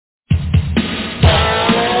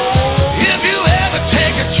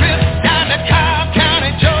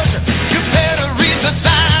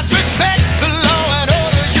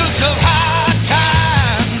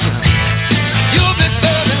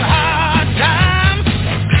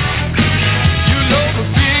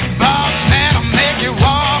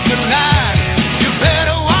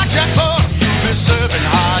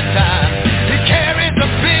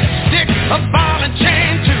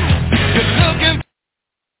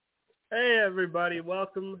Hey, everybody.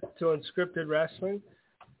 Welcome to Unscripted Wrestling.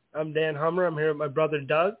 I'm Dan Hummer. I'm here with my brother,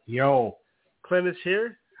 Doug. Yo. Clint is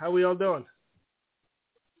here. How we all doing?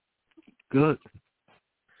 Good.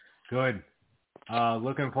 Good.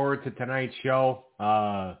 Looking forward to tonight's show.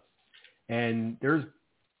 And there's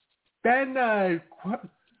been a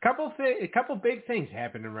couple big things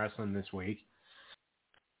happened in wrestling this week.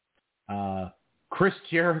 Chris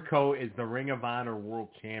Jericho is the Ring of Honor World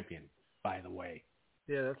Champion, by the way.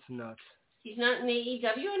 Yeah, that's nuts. He's not in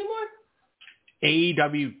AEW anymore?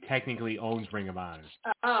 AEW technically owns Ring of Honor.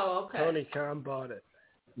 Oh, okay. Tony Khan bought it.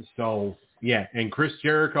 So, yeah, and Chris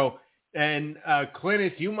Jericho. And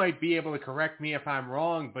Clintus, you might be able to correct me if I'm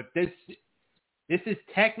wrong, but this is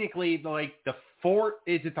technically like the fourth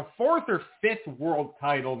or fifth world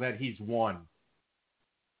title that he's won,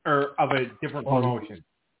 or of a different promotion.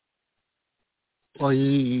 Well,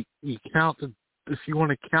 you count if you want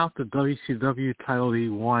to count the WCW title he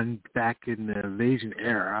won back in the Invasion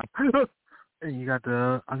era, and you got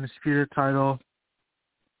the Undisputed title,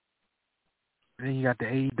 and then you got the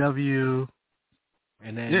AEW.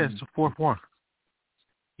 And then, yeah, it's the fourth one.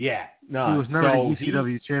 Yeah, no. He was never the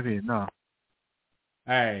ECW champion, no. All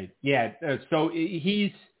right, yeah. So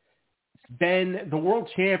he's been the world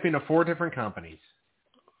champion of 4 different companies,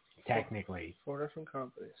 technically. 4 different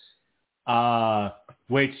companies.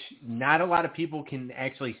 Which not a lot of people can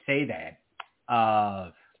actually say that.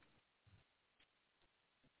 I'm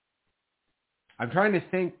trying to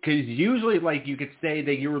think, because usually, like, you could say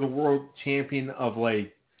that you were the world champion of,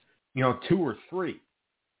 like, 2 or 3.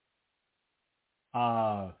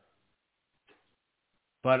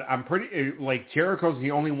 But I'm pretty, like, Jericho's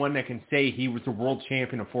the only one that can say he was the world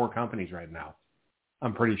champion of 4 companies right now.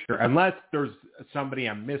 I'm pretty sure. Unless there's somebody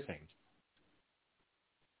I'm missing.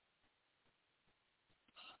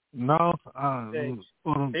 No. Big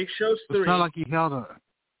Show's 3. It's not like he held a...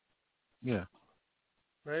 Yeah.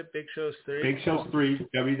 Right? Big Show's 3. Big Show's 3.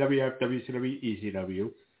 WWF,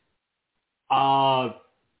 WCW, ECW.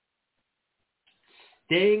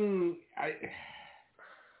 Sting...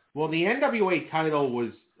 Well, the NWA title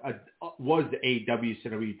was the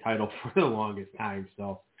WCW title for the longest time,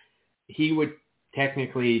 so it would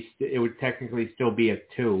technically still be a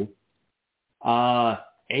 2.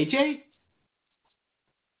 AJ?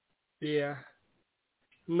 Yeah.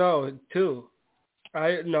 No, 2.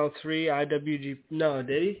 3 IWG. No,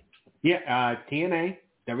 did he? Yeah, TNA,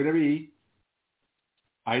 WWE,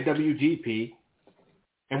 IWGP.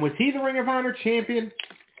 And was he the Ring of Honor champion?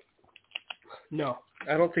 No.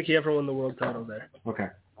 I don't think he ever won the world title there. Okay.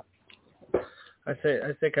 I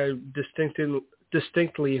think I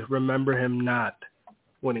distinctly remember him not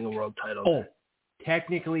winning a world title. Oh,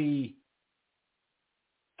 technically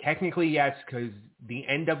yes, because the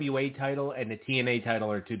NWA title and the TNA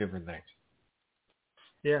title are 2 different things.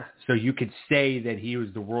 Yeah. So you could say that he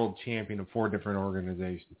was the world champion of 4 different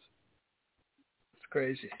organizations. It's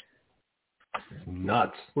crazy.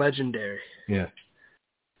 Nuts. Legendary. Yeah.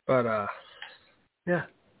 But yeah.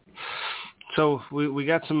 So we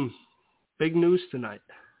got some big news tonight.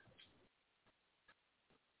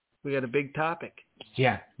 We got a big topic.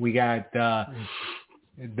 Yeah, we got the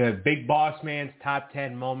Big Bossman's top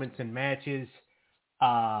 10 moments and matches.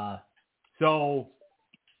 So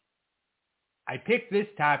I picked this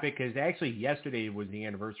topic because actually yesterday was the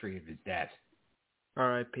anniversary of his death.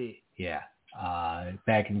 R.I.P. Yeah,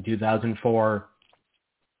 back in 2004.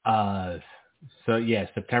 So, yeah,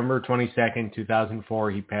 September 22nd,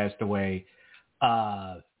 2004, he passed away.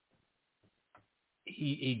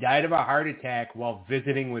 He died of a heart attack while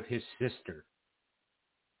visiting with his sister.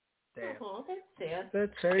 Damn. Oh, that's sad.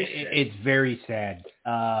 That's very sad. It's very sad.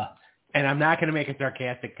 And I'm not going to make a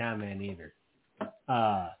sarcastic comment either.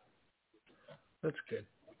 That's good.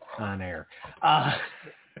 On air.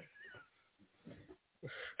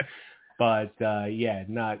 But, yeah,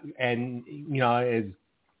 not... And, as...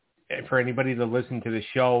 For anybody that listened to the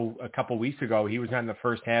show a couple weeks ago, he was on the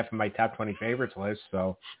first half of my top 20 favorites list.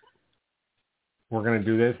 So we're going to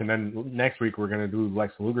do this. And then next week, we're going to do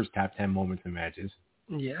Lex Luger's top 10 moments and matches.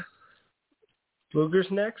 Yeah. Luger's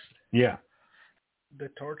next? Yeah. The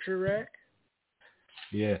torture rack?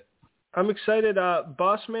 Yeah. I'm excited.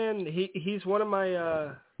 Bossman, he's one of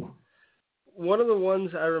my, one of the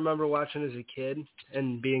ones I remember watching as a kid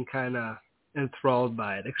and being kind of enthralled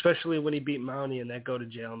by it, especially when he beat Mountie in that go to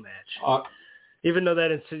jail match. Even though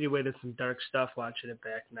that insinuated some dark stuff watching it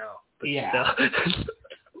back now. But yeah. Still.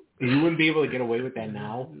 You wouldn't be able to get away with that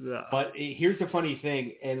now. No. But here's the funny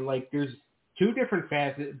thing. And, like, there's 2 different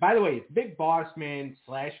facets. By the way, it's Big Bossman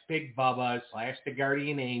 / Big Bubba / the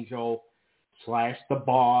Guardian Angel / the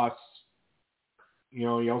Boss. He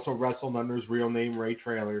also wrestled under his real name, Ray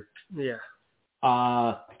Traylor. Yeah.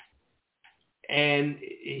 And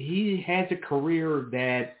he has a career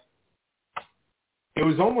that it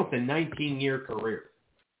was almost a 19-year career.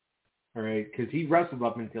 All right, because he wrestled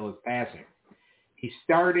up until his passing. He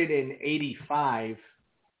started in '85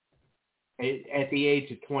 at the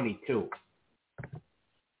age of 22.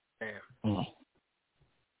 Damn.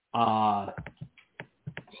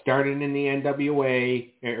 Started in the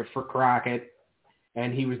NWA for Crockett,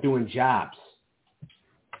 and he was doing jobs.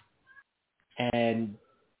 And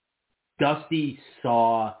Dusty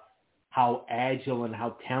saw how agile and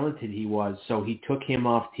how talented he was, so he took him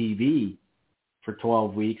off TV for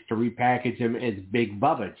 12 weeks to repackage him as Big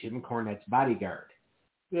Bubba, Jim Cornette's bodyguard.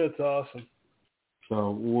 That's awesome.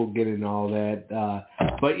 So we'll get into all that.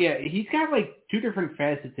 But yeah, he's got like two different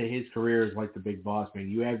facets to his career as like the Big Boss Man.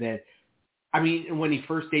 You have that, I mean, when he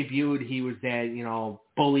first debuted, he was that,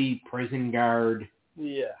 bully prison guard.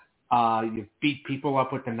 Yeah. You beat people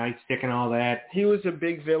up with the nightstick and all that. He was a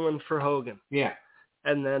big villain for Hogan. Yeah.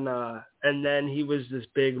 And then he was this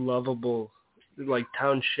big, lovable, like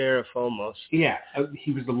town sheriff almost. Yeah.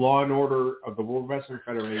 He was the law and order of the World Wrestling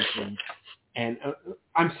Federation. And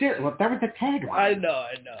I'm serious. Look, that was the tagline. I know.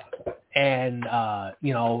 And,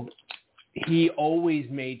 he always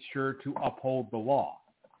made sure to uphold the law.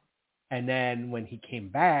 And then when he came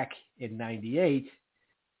back in '98,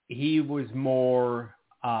 he was more,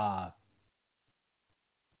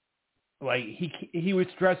 he was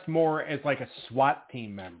dressed more as like a SWAT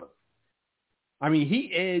team member. I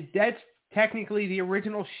mean, that's technically the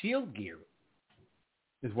original Shield gear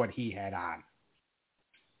is what he had on.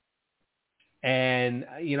 And,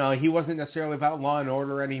 he wasn't necessarily about law and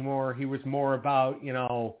order anymore. He was more about,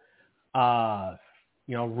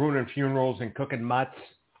 ruining funerals and cooking mutts.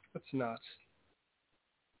 That's nuts.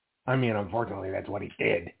 I mean, unfortunately, that's what he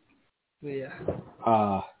did. Yeah.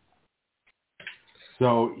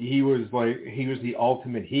 So he was the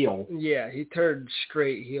ultimate heel. Yeah, he turned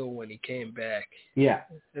straight heel when he came back. Yeah.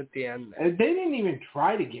 At the end. They didn't even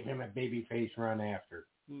try to give him a babyface run after.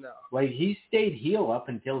 No. He stayed heel up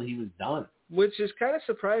until he was done. Which is kind of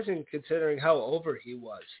surprising considering how over he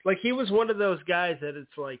was. He was one of those guys that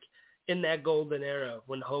it's like in that golden era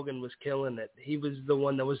when Hogan was killing it. He was the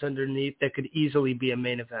one that was underneath that could easily be a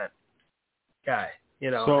main event guy,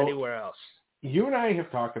 anywhere else. You and I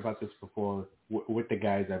have talked about this before with the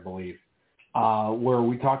guys, I believe, where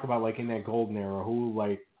we talked about in that golden era who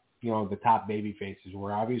the top baby faces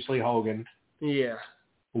were obviously Hogan. Yeah.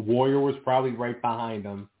 Warrior was probably right behind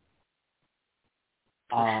him.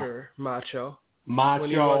 For sure. Macho. When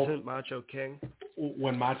he wasn't Macho King.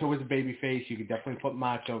 When Macho was a babyface, you could definitely put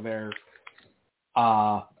Macho there.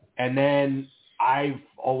 And then I've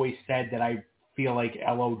always said that I feel like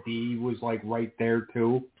LOD was right there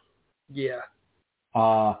too. Yeah.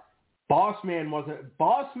 Bossman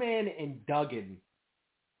and Duggan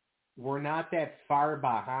were not that far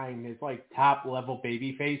behind as top level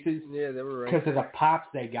baby faces. Yeah, they were right. Because of the pops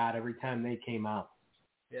they got every time they came out.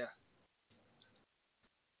 Yeah.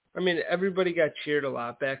 I mean, everybody got cheered a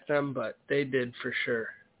lot back then, but they did for sure.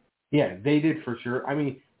 Yeah, they did for sure. I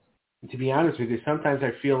mean, to be honest with you, sometimes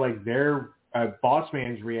I feel like their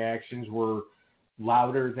Bossman's reactions were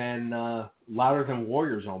louder than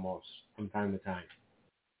Warrior's almost from time to time.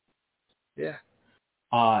 Yeah.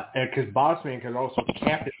 Because Bossman could also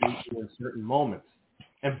captivate you in certain moments.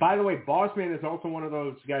 And by the way, Bossman is also one of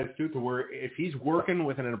those guys too, to where if he's working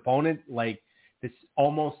with an opponent that's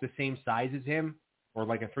almost the same size as him, or a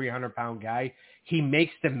 300-pound guy, he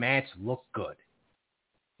makes the match look good.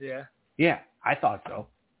 Yeah. Yeah, I thought so.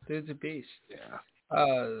 Dude's a beast. Yeah.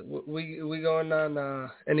 We going on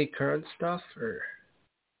any current stuff or?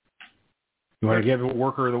 You want to give it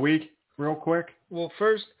Worker of the Week real quick? Well,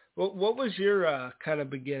 first, what was your kind of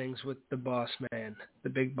beginnings with the Boss Man, the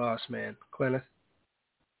Big Boss Man, Clinton?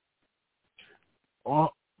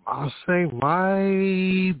 Well, I'll say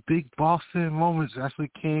my Big Boston moments actually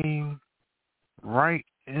came right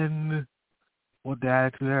in with the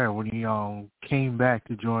Attitude Era when he came back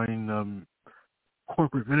to join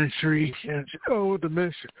corporate ministry and with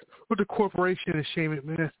the corporation and Shane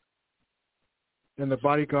McMahon and the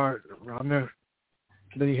bodyguard around there.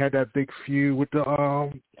 Then he had that big feud with the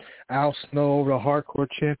Al Snow, the Hardcore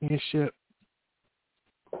Championship.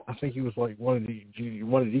 I think he was one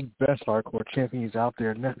of the best hardcore champions out there.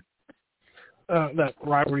 And that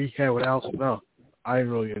rivalry he had with Al Snow, I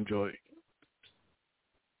really enjoyed.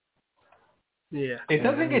 Yeah. It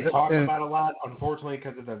doesn't get talked about a lot, unfortunately,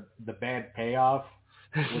 because of the bad payoff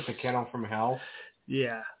with the Kennel from Hell.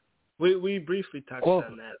 Yeah. We briefly touched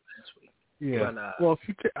on that last week. Yeah. But, well,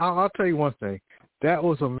 I'll tell you one thing. that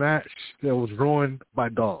was a match that was ruined by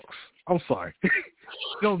dogs. I'm sorry. You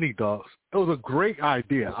don't need dogs. It was a great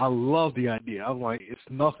idea. I love the idea. I'm like, it's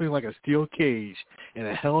nothing like a steel cage and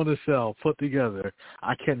a Hell in a Cell put together.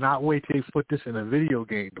 I cannot wait till they put this in a video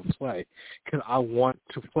game to play because I want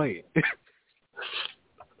to play it.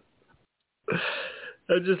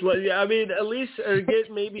 I mean, at least or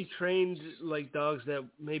get maybe trained like dogs that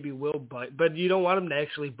maybe will bite, but you don't want them to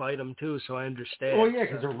actually bite them too. So I understand. Well, yeah,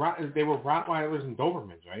 because they were Rottweilers and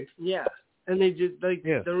Dobermans, right? Yeah, and they just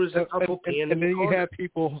there was a couple and then you had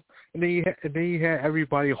people, and then you had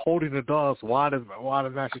everybody holding the dogs while the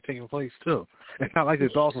match was taking place too. It's not like the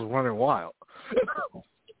dogs was running wild.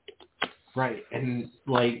 Right, and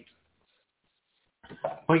but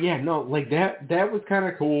yeah, no, that was kind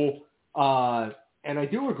of cool. And I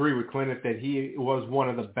do agree with Clint that he was one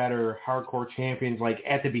of the better hardcore champions,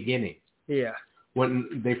 at the beginning. Yeah.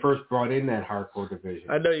 When they first brought in that hardcore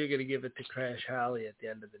division. I know you're going to give it to Crash Holly at the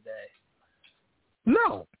end of the day.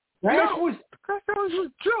 No. Crash was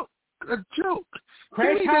a joke.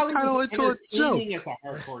 Crash Holly was entertaining as a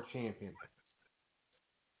hardcore champion.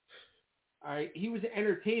 All right, he was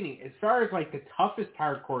entertaining. As far as the toughest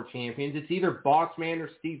hardcore champions, it's either Bossman or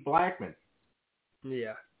Steve Blackman.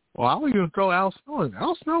 Yeah. Well, I would even throw Al Snow in.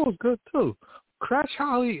 Al Snow was good too. Crash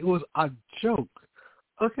Holly was a joke.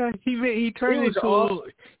 Okay, he turned into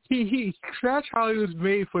awesome. Crash Holly was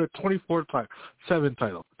made for the 24/7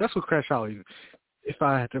 title. That's what Crash Holly. If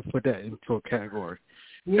I had to put that into a category.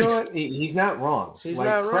 You know what? He's not wrong. He's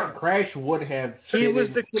not wrong. Crash would have. He was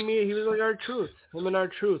the comedian. He was like R-Truth. Him and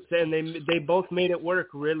R-Truth, and they both made it work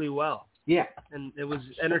really well. Yeah, and it was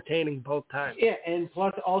entertaining both times. Yeah, and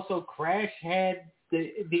plus also Crash had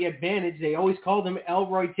the advantage. They always called him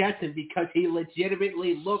Elroy Jetson because he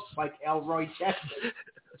legitimately looks like Elroy Jetson.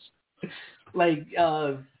 I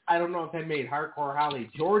don't know if that made Hardcore Holly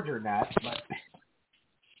George or not, but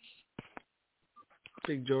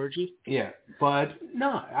Big Georgie. Yeah, but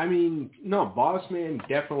no, Bossman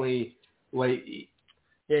definitely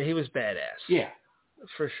Yeah, he was badass. Yeah,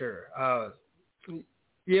 for sure.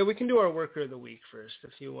 Yeah, we can do our worker of the week first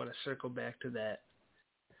if you want to circle back to that.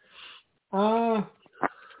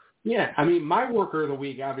 Yeah, my worker of the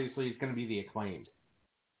week obviously is going to be the Acclaimed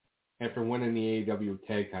after winning the AEW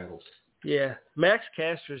tag titles. Yeah, Max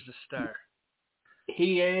Caster's the star.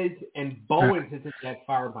 He is, and Bowens isn't that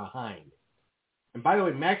far behind. And by the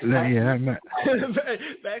way, Max Quacker.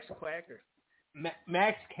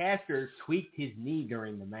 Max Caster tweaked his knee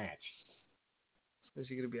during the match. Is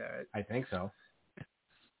he going to be all right? I think so.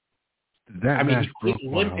 He quit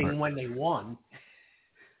limping when they won.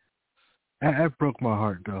 That broke my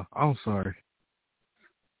heart, though. I'm sorry.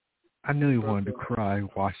 I nearly wanted to cry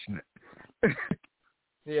watching it.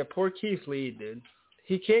 Yeah, poor Keith Lee, dude.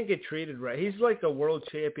 He can't get treated right. He's like a world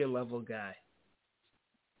champion level guy.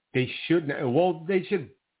 They should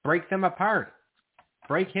break them apart.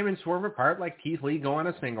 Break him and Swerve apart like Keith Lee go on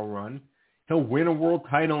a single run. He'll win a world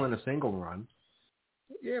title in a single run.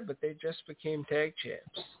 Yeah, but they just became tag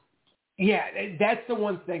champs. Yeah, that's the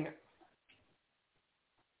one thing.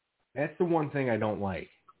 That's the one thing I don't like.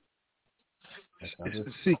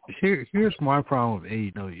 See, here's my problem with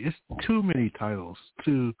AEW. It's too many titles.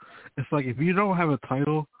 It's like if you don't have a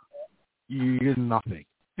title, you're nothing.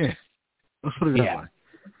 Yeah, let's put it that way.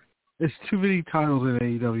 There's too many titles in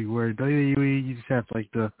AEW where WWE you just have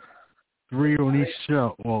the 3 on each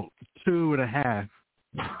show. Well, 2.5,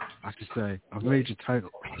 I should say, of major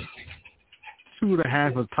titles.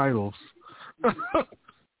 2.5 of titles.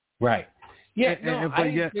 Right. Yeah,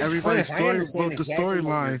 but yet everybody's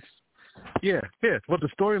storylines. Yeah. But the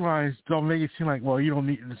storylines don't make it seem like, well, you don't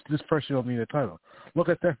need this person. You don't need a title. Look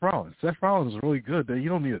at Seth Rollins. Seth Rollins is really good. You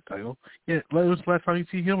don't need a title. Yeah, when was the last time you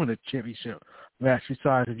see him in a championship match?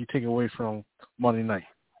 Besides, if you take away from Monday Night,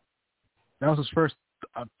 that was his first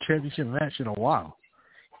championship match in a while.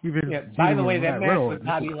 By the way, that match with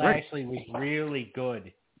Bobby Lashley was really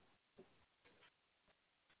good.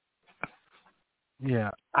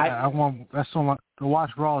 Yeah, I want that's on my to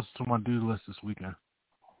watch Raw is on my do list this weekend.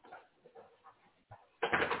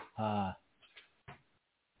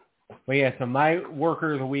 Well, yeah. So my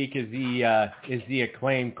worker of the week is the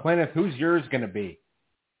Acclaimed. Clint, who's yours going to be?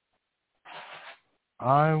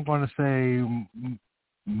 I'm going to say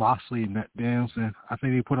Moxley and Danielson. I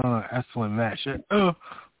think they put on an excellent match. For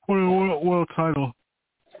the world title.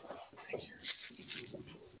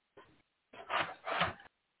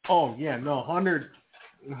 Oh, yeah, no,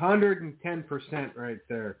 110% right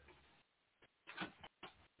there.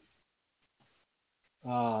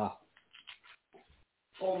 Mox?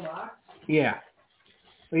 Yeah.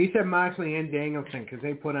 Well, you said Moxley and Danielson because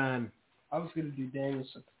they put on... I was going to do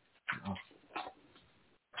Danielson. Oh.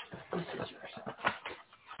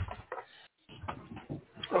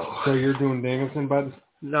 So you're doing Danielson, bud?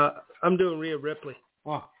 No, I'm doing Rhea Ripley.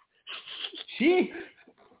 Oh. She's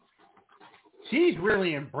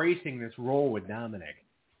really embracing this role with Dominic.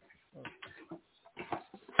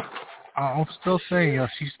 I'm still saying,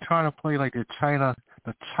 she's trying to play like the China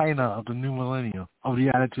of the new millennium, of the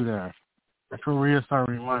Attitude Era. That's what Rhea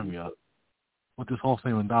started to remind me of, with this whole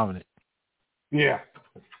thing with Dominic. Yeah.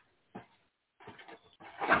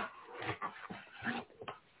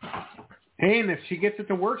 And if she gets it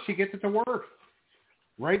to work, she gets it to work.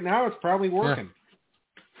 Right now, it's probably working.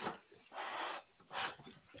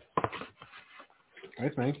 Yeah. I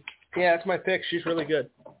think. Yeah, that's my pick. She's really good.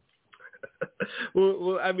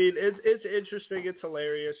 well, I mean, it's interesting. It's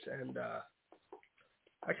hilarious, and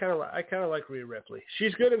I kind of like Rhea Ripley.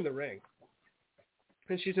 She's good in the ring,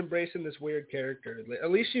 and she's embracing this weird character. At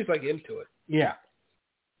least she's like into it. Yeah.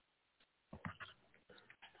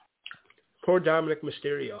 Poor Dominic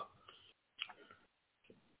Mysterio.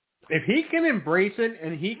 If he can embrace it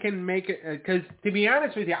and he can make it, because to be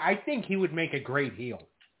honest with you, I think he would make a great heel.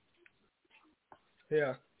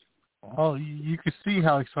 Yeah. Oh, you can see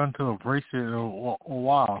how he's starting to embrace it a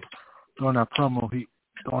while during that promo.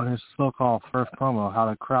 On his so-called first promo, how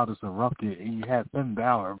the crowd is erupted, and you had Finn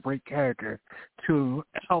Balor, a great character, to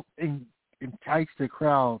help entice the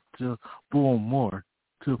crowd to boo him more,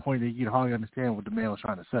 to the point that you can hardly understand what the man was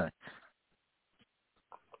trying to say.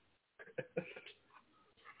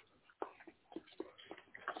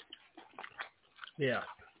 Yeah.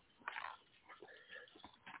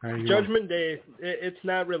 Judgment Judgment Day, it's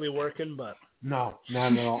not really working, but... No,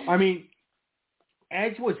 not at all. I mean,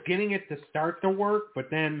 Edge was getting it to start to work, but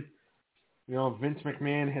then, Vince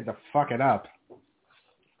McMahon had to fuck it up.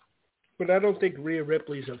 But I don't think Rhea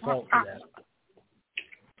Ripley's at fault for that.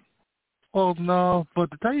 Well, no,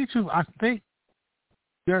 but to tell you the truth, I think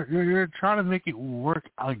you're trying to make it work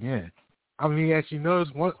again. I mean, as you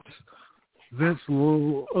notice, once Vince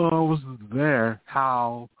was there,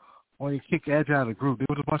 how when he kicked Edge out of the group, there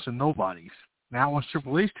was a bunch of nobodies. Now, when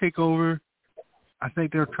Triple H take over, I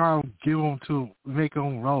think they're trying to give him to make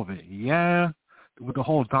him relevant. Yeah, with the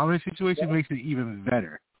whole Dominic situation, makes it even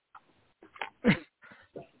better.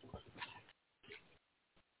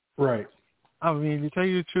 Right. I mean, to tell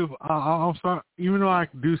you the truth, I'm sorry. Even though I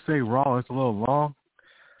do say Raw, it's a little long,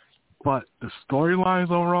 but the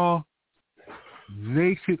storylines on Raw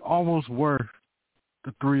makes it almost worth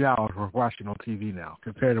the 3 hours we're watching on TV now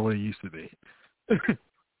compared to what it used to be.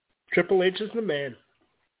 Triple H is the man.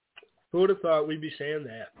 Who would have thought we'd be saying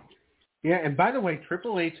that? Yeah, and by the way,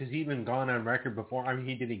 Triple H has even gone on record before. I mean,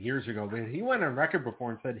 he did it years ago, but he went on record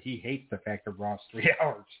before and said he hates the fact that Raw's 3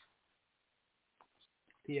 hours.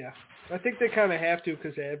 Yeah. I think they kind of have to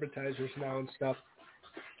because of advertisers now and stuff.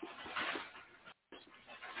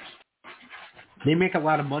 They make a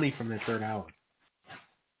lot of money from that third hour.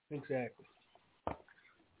 Exactly.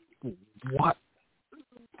 What?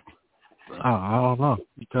 I don't know,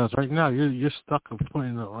 because right now you're stuck in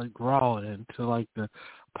putting Raw into the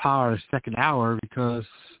power of the second hour because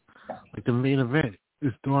the main event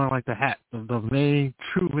is during the main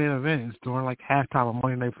true main event is during halftime of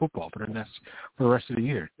Monday Night Football for the rest of the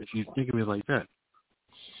year. If you think of it like that.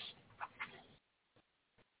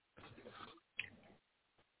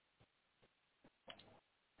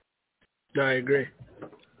 No, I agree.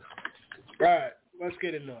 All right, let's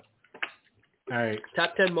get into it. All right.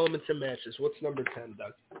 Top 10 moments and matches. What's number 10,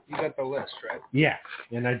 Doug? You got the list, right? Yeah,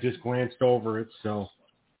 and I just glanced over it, so.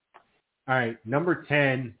 All right, number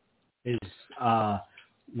 10 is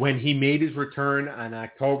when he made his return on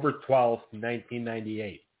October 12th,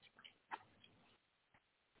 1998.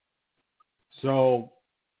 So,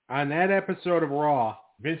 on that episode of Raw,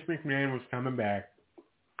 Vince McMahon was coming back.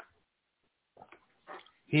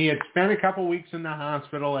 He had spent a couple weeks in the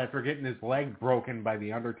hospital after getting his leg broken by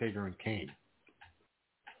The Undertaker and Kane.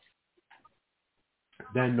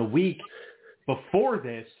 Then the week before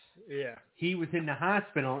this, he was in the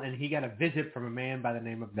hospital and he got a visit from a man by the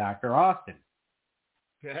name of Dr. Austin.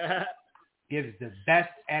 Gives the best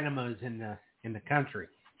enemas in the country,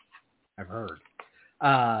 I've heard.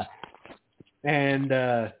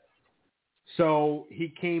 So he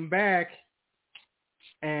came back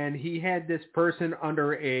and he had this person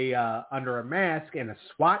under a mask and a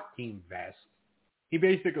SWAT team vest. He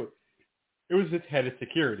basically, it was his head of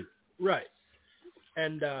security. Right.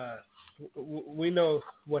 And we know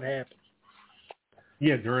what happened.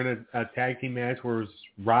 Yeah, during a tag team match where it was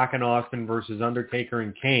Rock and Austin versus Undertaker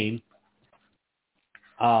and Kane,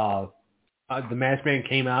 the masked man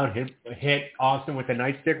came out, hit Austin with a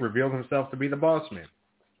nightstick, revealed himself to be the Bossman.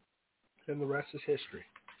 And the rest is history.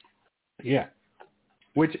 Yeah.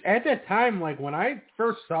 Which at that time, like when I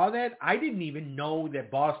first saw that, I didn't even know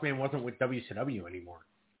that Bossman wasn't with WCW anymore.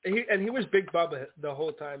 He was Big Bubba the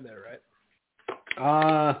whole time there, right?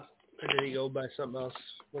 Or did he go by something else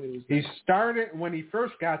when he was there? He started when he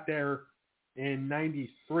first got there in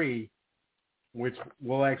 '93, which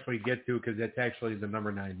we'll actually get to because that's actually the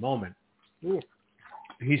number 9 moment. Ooh.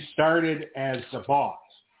 He started as the Boss,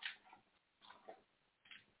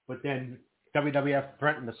 but then WWF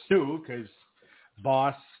threatened to sue because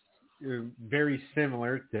Boss very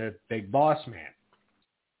similar to Big Bossman.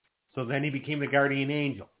 So then he became the Guardian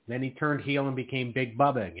Angel. Then he turned heel and became Big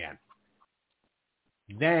Bubba again.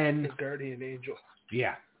 Then The Guardian Angel.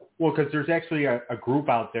 Yeah. Well, because there's actually a group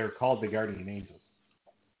out there called the Guardian Angels.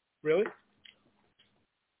 Really?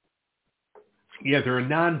 Yeah, they're a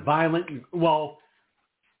non-violent, well,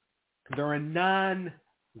 they're a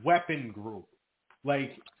non-weapon group.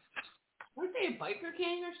 Like, Weren't they a biker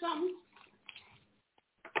gang or something?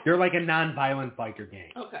 they're like a non-violent biker gang.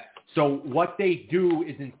 Okay. So what they do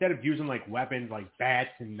is instead of using like weapons like bats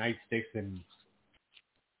and nightsticks and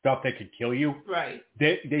stuff that could kill you, Right.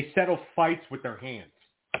 they settle fights with their hands.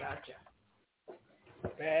 Gotcha.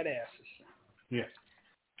 Badasses. Yeah.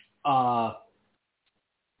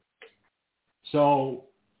 So,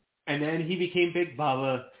 and then he became Big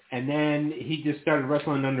Bubba, and then he just started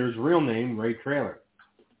wrestling under his real name, Ray Traylor.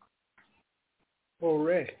 Oh,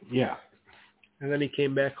 Ray. Yeah. And then he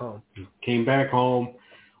came back home. Came back home,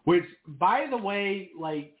 which, by the way,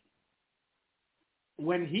 like,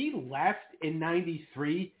 when he left in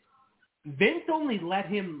 '93, Vince only let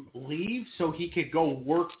him leave so he could go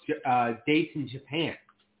work dates in Japan.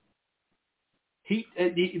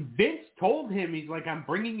 Vince told him, he's like, I'm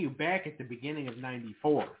bringing you back at the beginning of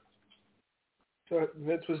 '94. So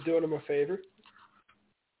Vince was doing him a favor?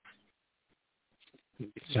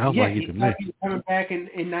 Sounds Yeah, like he it to me. thought he was coming back in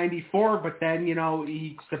 '94, but then, you know,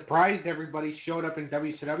 he surprised everybody, showed up in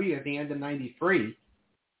WCW at the end of '93,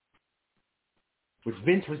 which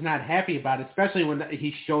Vince was not happy about, especially when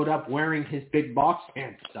he showed up wearing his Big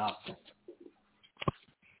Bossman stuff.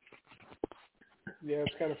 Yeah,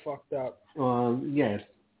 it's kind of fucked up. Yeah, it's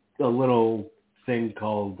a little thing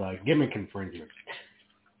called gimmick infringement.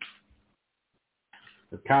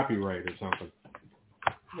 The copyright or something.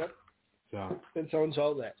 Yep. So, Vince owns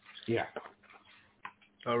all that. yeah.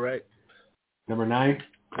 All right. Number 9.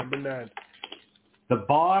 Number 9. The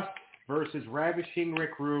Boss versus Ravishing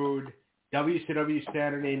Rick Rude, WCW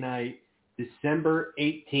Saturday Night, December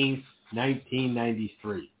 18th,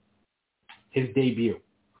 1993. His debut.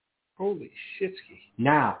 Holy shitski.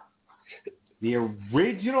 Now, the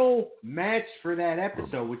original match for that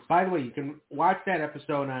episode, which, by the way, you can watch that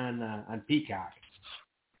episode on Peacock.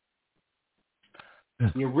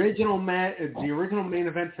 The original main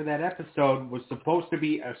event for that episode was supposed to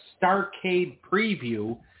be a Starrcade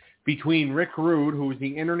preview between Rick Rude, who was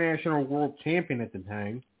the International World Champion at the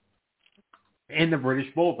time, and the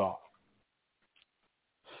British Bulldog.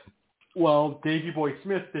 Well, Davey Boy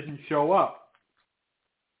Smith didn't show up.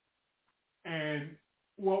 And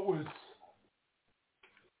what was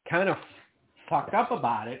kind of fucked up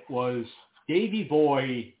about it was Davey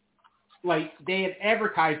Boy, like, they had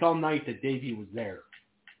advertised all night that Davey was there.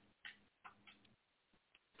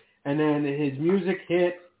 And then his music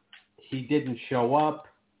hit, he didn't show up.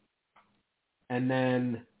 And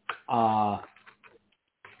then the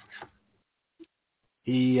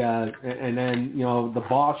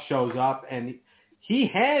Boss shows up, and he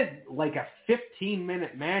had like a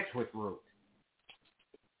 15-minute match with Root.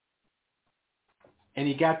 And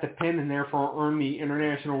he got the pin and therefore earned the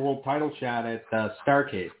International World title shot at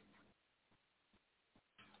Starrcade.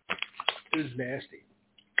 It was nasty.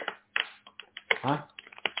 Huh?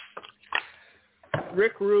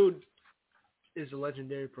 Rick Rude is a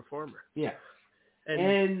legendary performer. Yeah.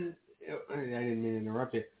 And I didn't mean to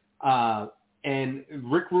interrupt you. And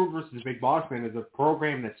Rick Rude versus Big Bossman is a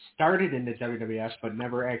program that started in the WWF but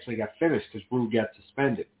never actually got finished because Rude got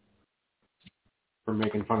suspended for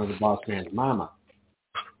making fun of the Bossman's mama.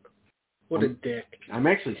 what a dick. I'm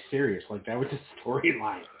actually serious. Like, that was the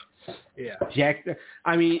storyline. Yeah.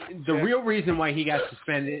 The real reason why he got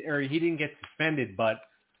suspended, or he didn't get suspended, but,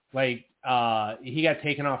 like, he got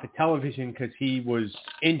taken off of television because he was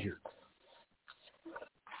injured.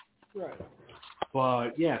 Right.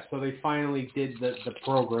 But, yeah, so they finally did the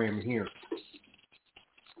program here.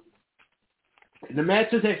 And the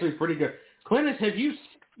match is actually pretty good. Clintus, do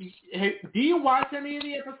you watch any of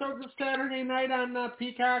the episodes of Saturday Night on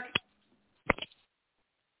Peacock?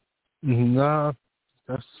 No,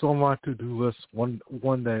 that's on my to-do list one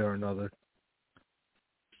day or another.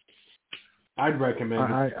 I'd recommend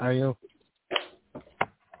it. I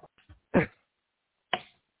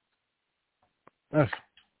That's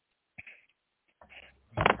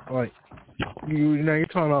like you're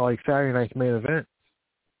talking about like Saturday night's main event.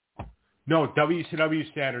 No,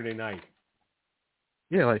 WCW Saturday night.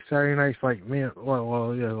 Yeah, like Saturday night's like man.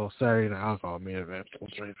 Well, Saturday night I'll call it main event.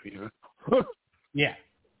 Yeah.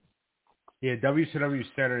 Yeah, WCW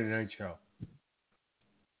Saturday night show.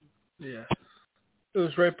 Yeah. It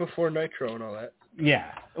was right before Nitro and all that.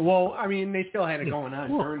 Yeah. Well, I mean, they still had it going on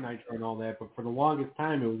during Nitro and all that, but for the longest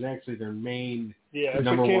time, it was actually their main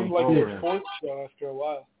number one became like program. their fourth show after a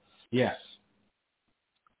while. Yes.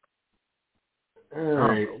 All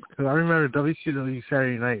right. Because I remember WCW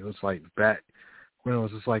Saturday night was like back when it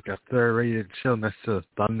was just like a third-rated show next to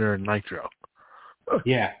Thunder and Nitro.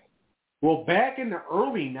 Yeah. Well, back in the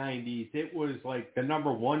early 90s, it was like the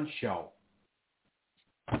number one show.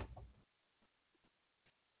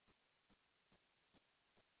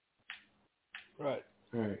 Right.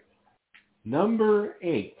 All right. Number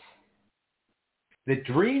 8. The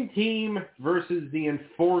Dream Team versus the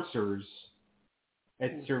Enforcers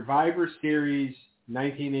at Survivor Series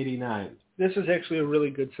 1989. This is actually a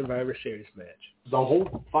really good Survivor Series match. The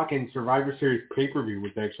whole fucking Survivor Series pay-per-view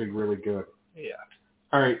was actually really good. Yeah.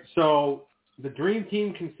 All right, so the Dream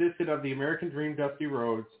Team consisted of the American Dream, Dusty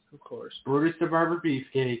Rhodes, Of course. Brutus the Barber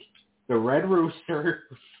Beefcake, the Red Rooster,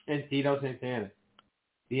 and Tito Santana.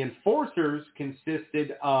 The Enforcers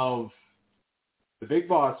consisted of the Big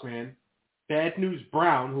Bossman, Bad News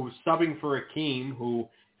Brown, who was subbing for Akeem, who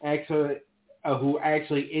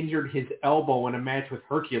actually injured his elbow in a match with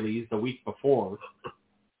Hercules the week before.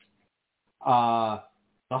 The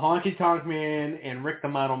Honky Tonk Man, and Rick the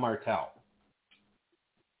Model Martel.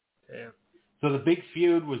 Yeah. So the big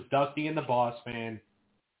feud was Dusty and the Boss Man.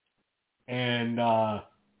 And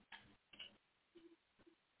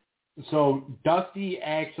so Dusty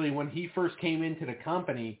actually, when he first came into the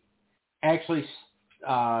company, actually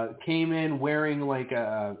came in wearing like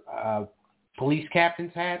a police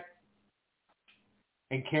captain's hat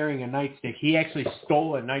and carrying a nightstick. He actually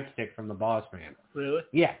stole a nightstick from the Boss Man. Really?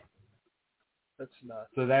 Yeah. That's nuts.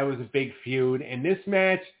 So that was a big feud. And this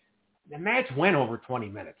match, the match went over 20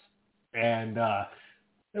 minutes. And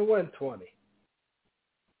it went 20.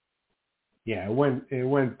 Yeah, it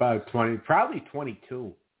went about 20, probably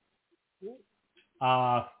 22.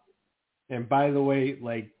 And by the way,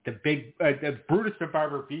 like the Brutus the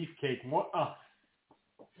Barber Beefcake,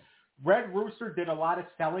 Red Rooster did a lot of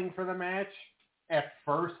selling for the match at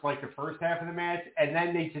first, like the first half of the match, and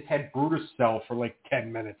then they just had Brutus sell for like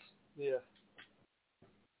 10 minutes. Yeah.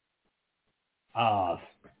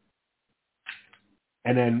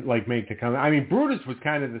 And then like make the comment. I mean, Brutus was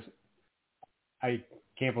kind of this. I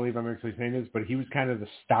can't believe I'm actually saying this, but he was kind of the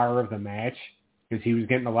star of the match because he was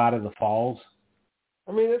getting a lot of the falls.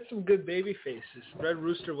 I mean, that's some good baby faces. Red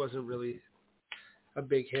Rooster wasn't really a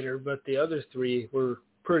big hitter, but the other three were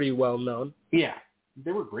pretty well known. Yeah,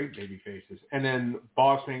 they were great baby faces. And then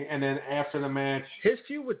Bossman, and then after the match, his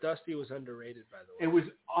feud with Dusty was underrated, by the way. It was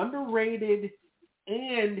underrated,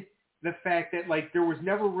 and the fact that like there was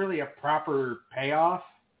never really a proper payoff.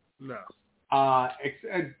 No.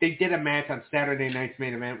 They did a match on Saturday night's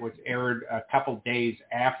main event, which aired a couple days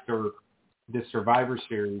after the Survivor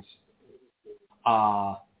Series.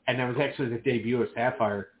 And that was actually the debut of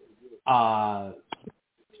Sapphire.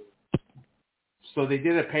 So they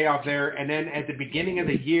did a payoff there. And then at the beginning of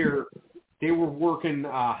the year, they were working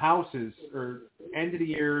houses, or end of the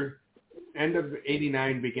year, end of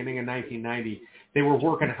 89, beginning of 1990. They were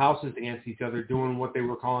working houses against each other, doing what they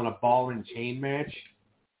were calling a ball and chain match.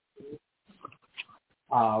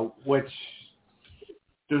 Which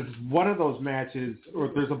there's one of those matches, or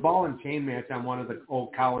there's a ball and chain match on one of the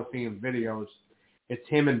old Coliseum videos. It's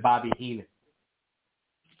him and Bobby Heenan.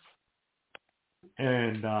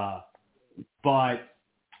 And,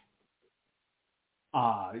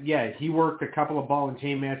 yeah, he worked a couple of ball and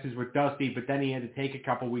chain matches with Dusty, but then he had to take a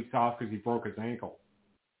couple weeks off because he broke his ankle.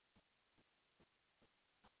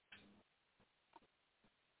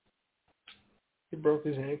 He broke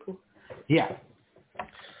his ankle? Yeah.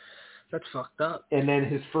 That's fucked up. And then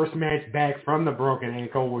his first match back from the broken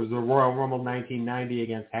ankle was the Royal Rumble 1990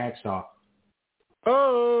 against Hacksaw.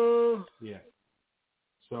 Oh. Yeah.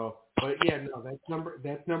 So, but yeah, no, that's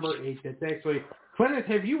number 8. That's actually, Clemens,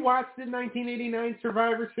 have you watched the 1989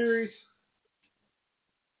 Survivor Series?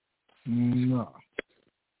 No. I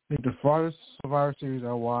think the farthest Survivor Series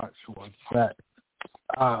I watched was that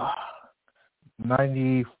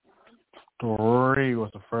 93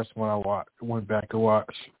 was the first one I went back to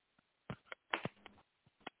watch.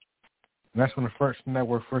 And that's when the first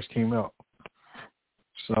network first came out.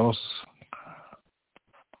 So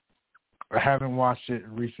I haven't watched it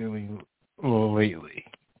recently or lately.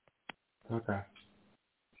 Okay.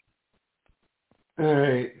 All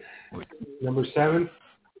right. Number 7.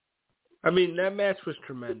 I mean, that match was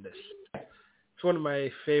tremendous. It's one of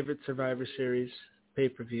my favorite Survivor Series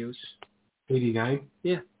pay-per-views. 89?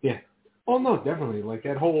 Yeah. Yeah. Oh, no, definitely. Like,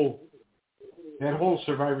 that whole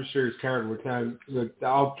Survivor Series card, which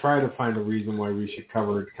I'll try to find a reason why we should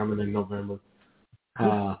cover it coming in November.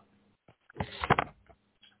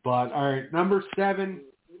 But, all right, number 7,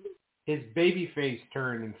 his babyface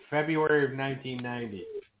turn in February of 1990.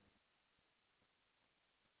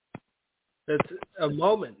 That's a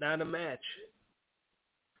moment, not a match.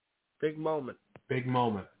 Big moment. Big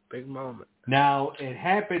moment. Big moment. Now, it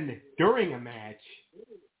happened during a match,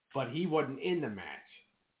 but he wasn't in the match.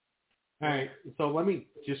 All right, so let me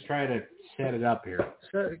just try to set it up here.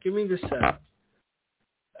 So, give me the set.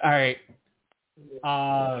 All right.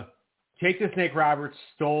 Jake the Snake Roberts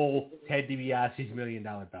stole Ted DiBiase's $1 million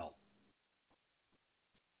belt.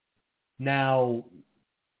 Now,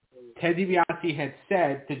 Ted DiBiase had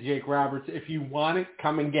said to Jake Roberts, if you want it,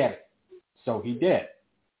 come and get it. So he did.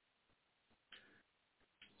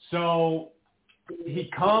 So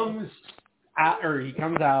he comes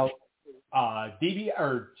out.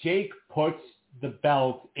 Jake puts the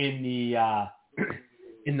belt in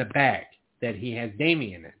the bag that he has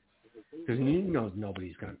Damien in, because he knows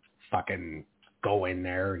nobody's gonna fucking go in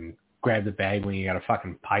there and grab the bag when you got a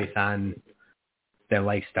fucking python that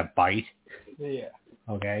likes to bite. Yeah.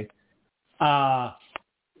 Okay.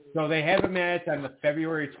 So they have a match on the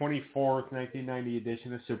February 24th, 1990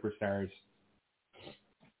 edition of Superstars.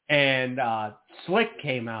 And Slick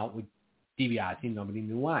came out with DiBiase. Nobody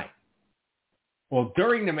knew why. Well,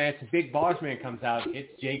 during the match, the Big Bossman comes out, hits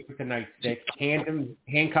Jake with the nightstick,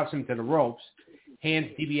 handcuffs him to the ropes, hands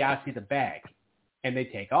DiBiase the bag, and they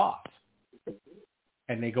take off.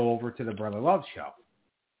 And they go over to the Brother Love show.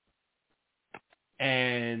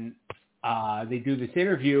 And they do this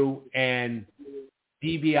interview, and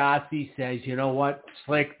DiBiase says, you know what,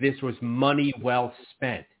 Slick, this was money well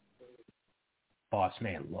spent.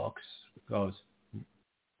 Bossman looks, goes,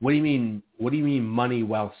 what do you mean money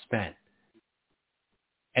well spent?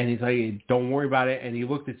 And he's like, don't worry about it. And he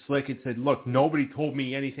looked at Slick and said, look, nobody told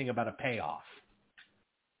me anything about a payoff.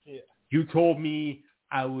 Yeah. You told me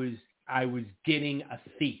I was getting a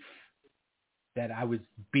thief, that I was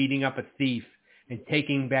beating up a thief and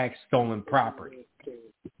taking back stolen property.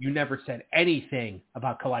 You never said anything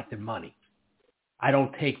about collecting money. I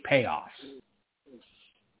don't take payoffs.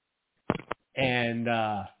 And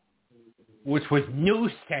which was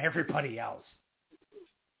news to everybody else.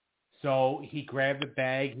 So he grabbed the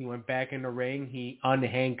bag, he went back in the ring, he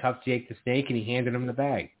unhandcuffed Jake the Snake, and he handed him the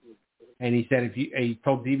bag. And he said, he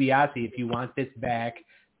told DiBiase, if you want this back,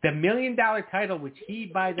 the $1 million title, which he,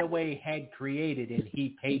 by the way, had created and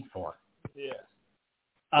he paid for. Yeah.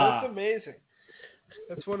 That's amazing.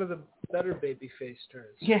 That's one of the better babyface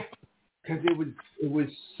turns. Yeah, because it was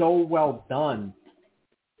so well done.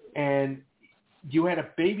 And you had a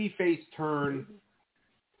babyface turn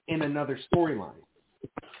in another storyline.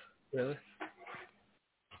 Really?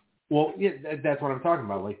 Well, yeah, that's what I'm talking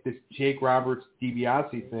about. Like this Jake Roberts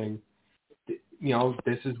DiBiase thing, you know,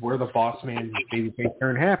 this is where the Bossman babyface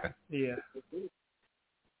turn happened. Yeah.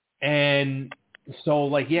 And so,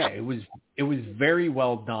 like, yeah, it was very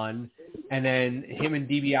well done. And then him and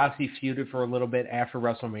DiBiase feuded for a little bit after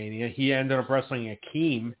WrestleMania. He ended up wrestling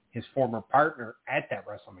Akeem, his former partner, at that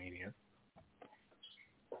WrestleMania.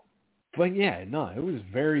 But yeah, no, it was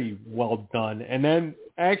very well done. And then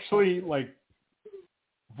actually, like,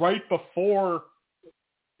 right before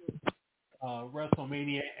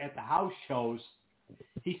WrestleMania at the house shows,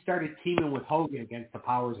 he started teaming with Hogan against the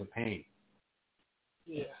Powers of Pain.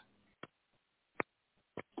 Yeah.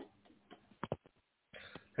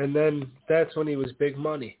 And then that's when he was big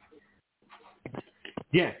money.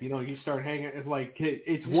 Yeah, you know, you start hanging. It's like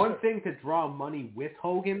it's one thing to draw money with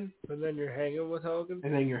Hogan, and then you're hanging with Hogan,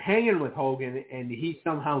 and he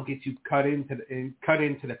somehow gets you cut into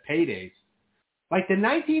the paydays. Like the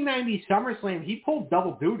 1990 SummerSlam, he pulled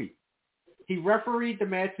double duty. He refereed the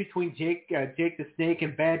match between Jake the Snake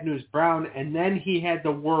and Bad News Brown, and then he had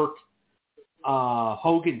to work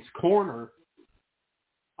Hogan's corner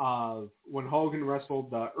when Hogan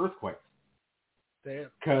wrestled Earthquake.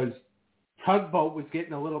 Damn. Because Tugboat was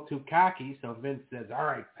getting a little too cocky, so Vince says, all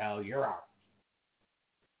right, pal, you're out.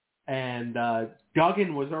 And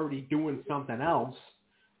Duggan was already doing something else.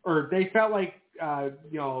 Or they felt like,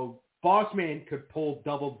 Bossman could pull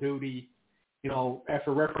double duty. You know,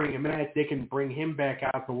 after refereeing a match, they can bring him back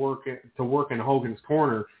out to work in Hogan's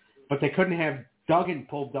corner. But they couldn't have Duggan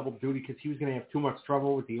pull double duty because he was going to have too much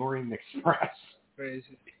trouble with the Orient Express.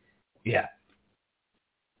 Crazy. Yeah.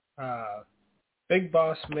 Big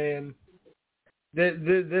Boss Man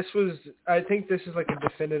This was, I think this is like a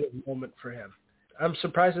definitive moment for him. I'm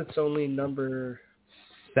surprised it's only number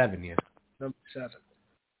 7, yeah. Number 7.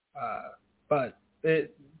 But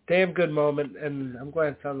damn good moment, and I'm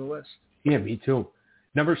glad it's on the list. Yeah, me too.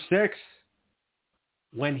 Number 6,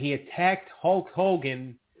 when he attacked Hulk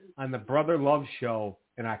Hogan on the Brother Love show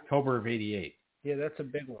in October of '88. Yeah, that's a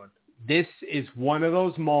big one. This is one of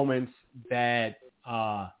those moments that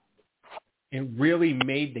it really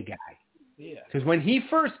made the guy. Yeah. Because when he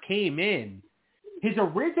first came in, his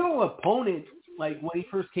original opponent, like when he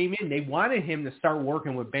first came in, they wanted him to start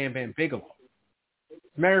working with Bam Bam Bigelow.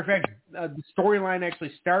 As a matter of fact, the storyline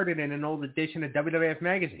actually started in an old edition of WWF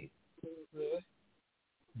magazine. Really?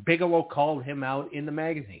 Bigelow called him out in the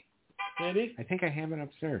magazine. Did he? I think I have it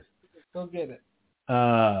upstairs. Go get it.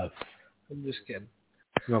 I'm just kidding.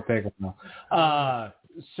 No, pick up now.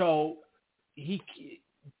 So he,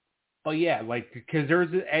 but yeah, like because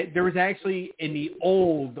there was actually in the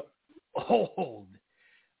old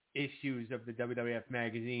issues of the WWF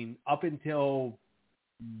magazine up until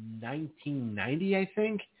 1990, I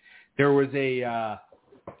think, there was a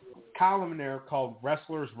column in there called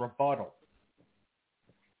Wrestler's Rebuttal,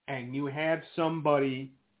 and you had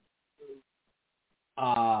somebody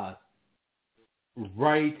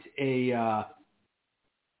write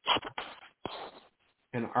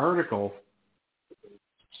an article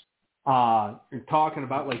talking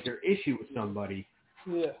about like their issue with somebody.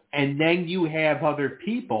 Yeah. And then you have other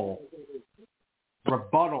people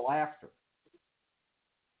rebuttal after.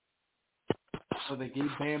 So they gave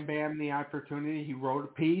Bam Bam the opportunity. He wrote a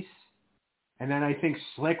piece. And then I think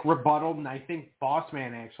Slick rebutted, and I think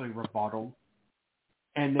Bossman actually rebutted.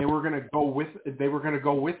 And they were gonna go with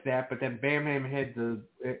that, but then Bam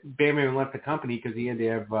Bam left the company because he had to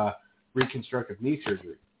have reconstructive knee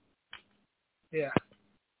surgery. Yeah.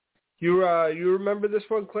 You remember this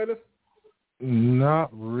one, Clinton? Not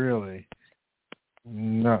really.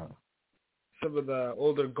 No. Some of the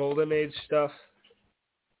older Golden Age stuff.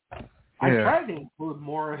 I tried to include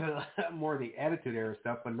more of the Attitude Era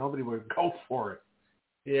stuff, but nobody would go for it.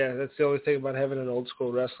 Yeah, that's the only thing about having an old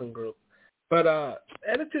school wrestling group. But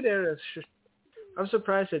Attitude Era, I'm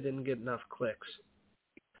surprised it didn't get enough clicks.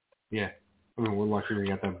 Yeah. I mean, we're lucky we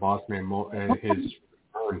got that Bossman his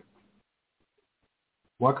turn.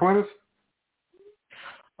 What, Clemens?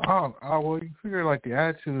 Well, you figure like the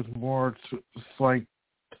Attitude is more, it's like,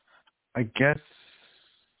 I guess,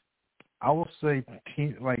 I will say,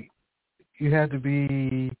 like, you had to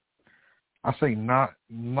be, I'll say not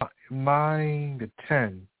 9 to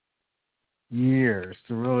 10 years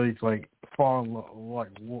to really like fall in love, like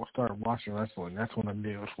start watching wrestling. That's when I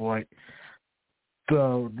knew it was like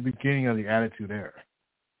the beginning of the Attitude Era.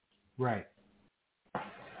 Right.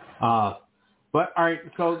 But all right,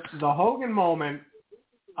 so the Hogan moment,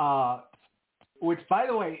 which by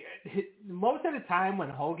the way, most of the time when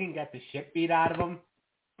Hogan got the shit beat out of him,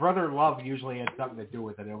 Brother Love usually had something to do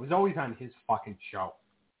with it. It was always on his fucking show.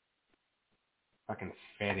 Fucking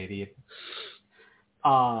fat idiot.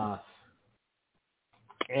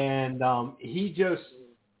 And he just,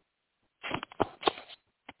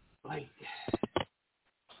 like,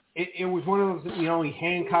 it was one of those, he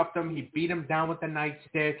handcuffed him, he beat him down with the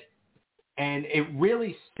nightstick, and it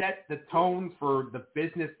really set the tone for the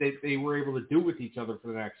business that they were able to do with each other for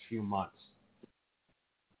the next few months.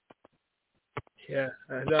 Yeah,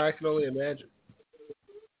 I can only imagine.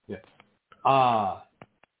 Yeah. I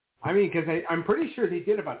mean, because I'm pretty sure they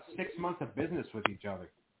did about 6 months of business with each other.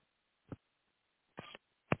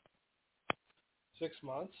 6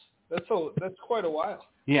 months? That's quite a while.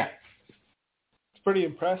 Yeah. It's pretty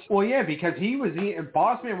impressive. Well, yeah, because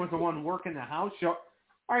Bossman was the one working the house show.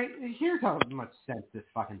 All right, here's how much sense this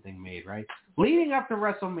fucking thing made, right? Leading up to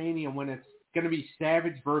WrestleMania when it's going to be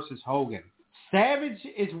Savage versus Hogan. Savage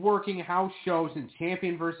is working house shows and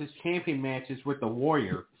champion versus champion matches with the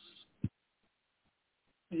Warrior.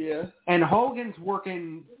 Yeah. And Hogan's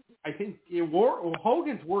working, I think,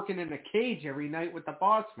 Hogan's working in a cage every night with the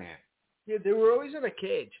Bossman. Yeah, they were always in a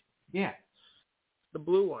cage. Yeah. The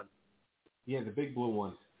blue one. Yeah, the big blue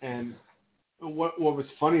one. And what was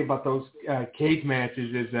funny about those cage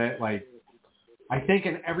matches is that, like, I think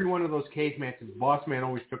in every one of those cage matches, Bossman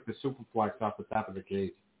always took the superplex off the top of the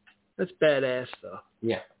cage. That's badass, though.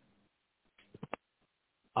 Yeah.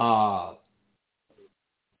 All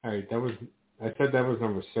right, I said that was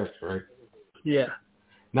number 6, right? Yeah.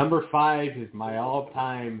 Number 5 is my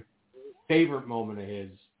all-time favorite moment of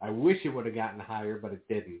his. I wish it would have gotten higher, but it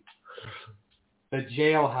didn't. The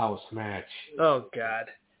jailhouse match. Oh, God.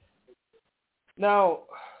 Now,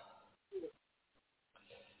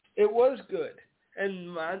 it was good.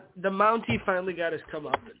 And the Mountie finally got his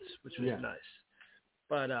comeuppance, which was nice.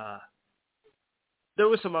 but there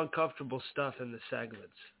was some uncomfortable stuff in the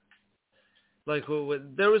segments. Like,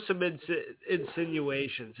 there was some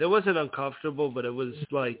insinuations. It wasn't uncomfortable, but it was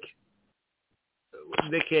like,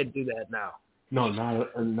 they can't do that now. No,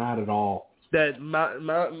 not at all. That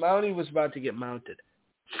Mountie was about to get mounted.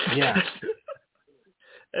 Yeah.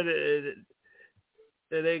 And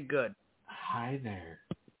it ain't good. Hi there.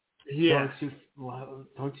 Yeah.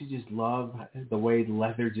 Don't you just love the way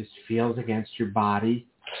leather just feels against your body?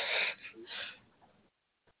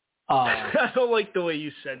 I don't like the way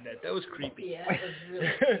you said that. That was creepy. Yeah, it was really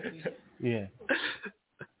creepy. Yeah.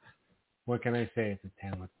 What can I say? It's a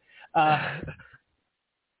talent.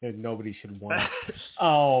 And nobody should want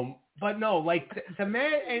it. But no, like the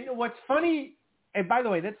man. And what's funny, and by the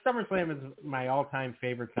way, that SummerSlam is my all-time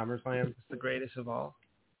favorite SummerSlam. It's the greatest of all,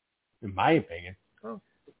 in my opinion. Oh.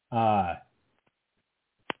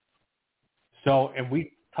 So, and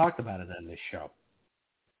we talked about it on this show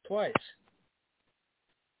twice.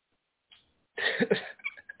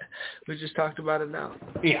 We just talked about it now.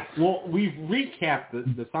 Yeah. Well, we've recapped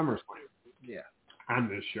the SummerSlam. Yeah. On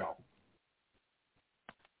this show.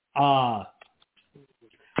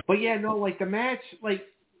 But yeah, no, like the match, like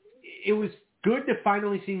it was good to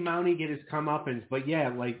finally see Mountie get his comeuppance. But yeah,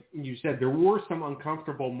 like you said, there were some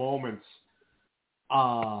uncomfortable moments.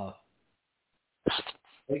 Like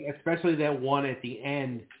especially that one at the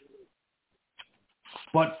end.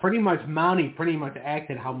 But pretty much Mountie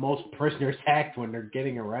acted how most prisoners act when they're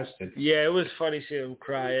getting arrested. Yeah, it was funny seeing him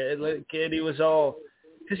cry. And he was all,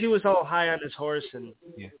 because he was all high on his horse and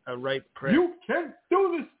a right prick. You can't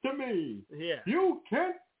do this to me. Yeah. You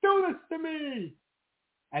can't do this to me.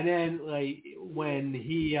 And then like when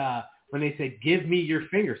they said, "Give me your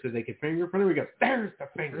finger," so they could fingerprint him, he goes, "There's the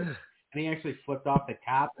finger." And he actually flipped off the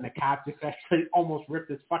cop, and the cop just actually almost ripped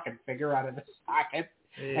his fucking finger out of his socket.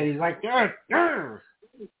 Yeah. And he's like, "Grr, grr."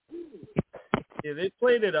 Yeah, they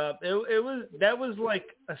played it up. That was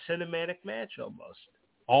like a cinematic match almost.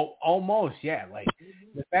 Almost, yeah. Like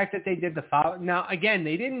the fact that they did the foul. Now, again,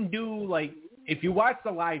 they didn't do like if you watch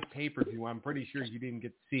the live pay-per-view, I'm pretty sure you didn't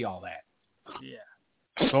get to see all that.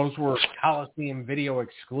 Yeah, those were Coliseum video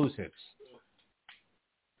exclusives.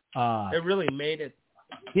 It really made it.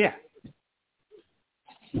 Yeah,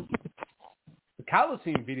 the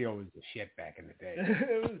Coliseum video was the shit back in the day.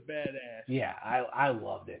 It was badass. Yeah, I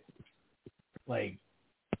loved it. Like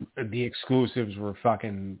the exclusives were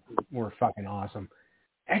fucking awesome.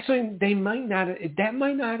 Actually, that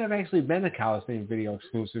might not have actually been a Coliseum video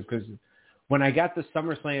exclusive because when I got the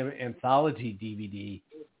SummerSlam Anthology DVD,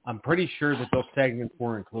 I'm pretty sure that those segments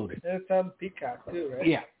were included. It's on Peacock too, right?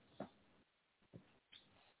 Yeah.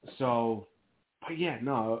 So, but yeah,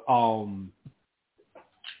 no.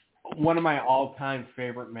 One of my all-time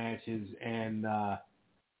favorite matches, and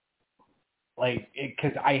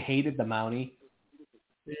because I hated the Mountie.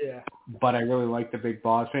 Yeah. But I really like the Big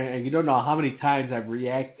Bossman, and you don't know how many times I've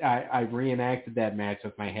reenacted that match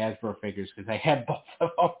with my Hasbro figures because I had both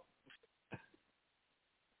of them.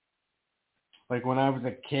 Like when I was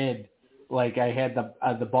a kid, like I had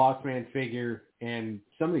the Bossman figure, and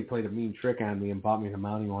somebody played a mean trick on me and bought me the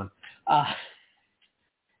Mountie one,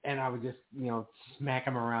 and I would just smack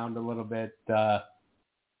him around a little bit,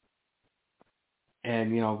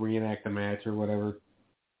 and reenact the match or whatever.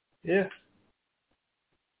 Yeah.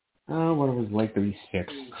 What it was like to be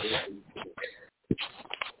 6.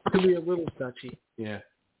 Could be a little touchy. Yeah.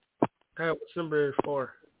 All right, what's number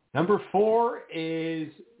 4? Number 4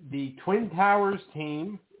 is the Twin Towers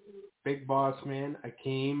team. Big Bossman,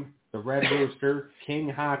 Akeem, the Red Rooster, King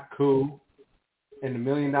Haku, and the $1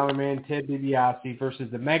 Million Man Ted DiBiase versus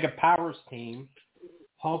the Mega Powers team.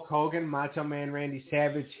 Hulk Hogan, Macho Man Randy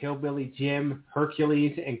Savage, Hillbilly Jim,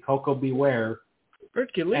 Hercules, and Coco Beware.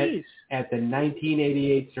 Hercules. At the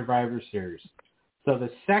 1988 Survivor Series. So the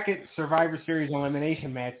second Survivor Series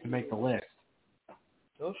elimination match to make the list.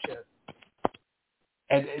 Oh, shit.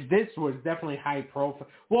 And this was definitely high profile.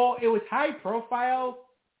 Well, it was high profile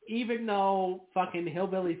even though fucking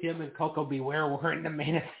Hillbilly Jim and Coco Beware were in the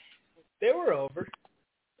main event. They were over.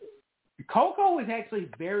 Coco was actually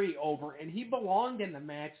very over, and he belonged in the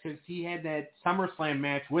match because he had that SummerSlam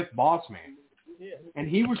match with Bossman. Yeah. And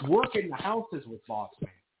he was working the houses with Bossman.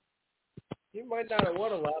 He might not have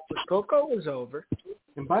won a lot, but Coco was over.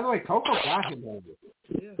 And by the way, Coco got him over.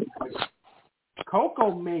 Yeah.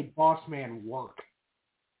 Coco made Bossman work.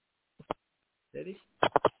 Did he?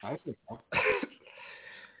 I think so.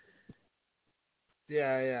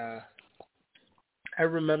 Yeah. I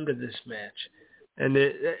remember this match. And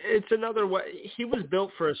it's another way. He was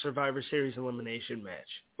built for a Survivor Series elimination match.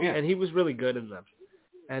 Yeah. And he was really good in them.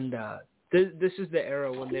 And This is the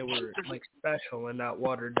era when they were like special and not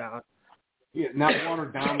watered down. Yeah, not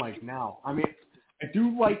watered down like now. I mean, I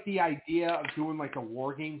do like the idea of doing like the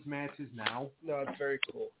War Games matches now. No, it's very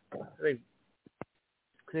cool. I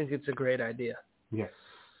think it's a great idea. Yeah,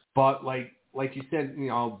 but like you said,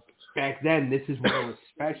 back then this is when it was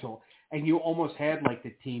special, and you almost had like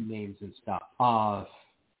the team names and stuff.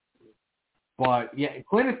 But yeah,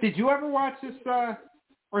 Clintus, did you ever watch this?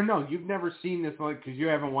 Or no, you've never seen this one because you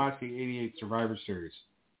haven't watched the '88 Survivor Series.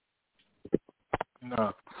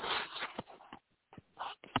 No.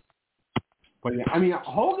 But yeah, I mean,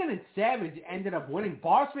 Hogan and Savage ended up winning.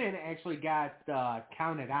 Bossman actually got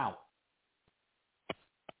counted out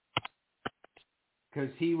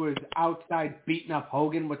because he was outside beating up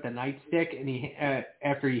Hogan with the nightstick, and he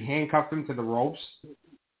after he handcuffed him to the ropes.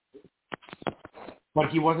 But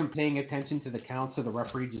he wasn't paying attention to the count, so the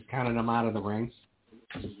referee just counted him out of the ring.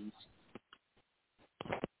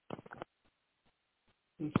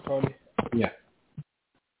 It's funny. Yeah.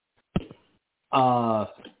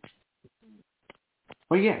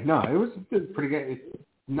 But yeah, no, it was pretty good. It's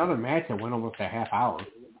another match that went almost a half hour.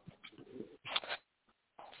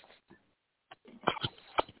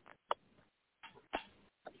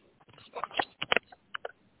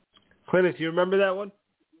 Clintus, you remember that one?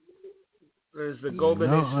 There's the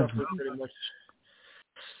Golden Age stuff was pretty much.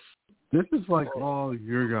 This is like all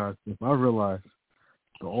your guys' stuff. I realize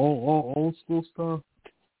the old school stuff.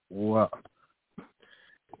 Wow.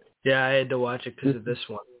 Yeah, I had to watch it because of this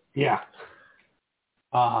one. Yeah.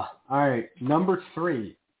 All right, number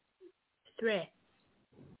 3. 3.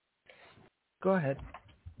 Go ahead.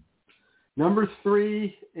 Number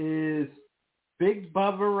 3 is Big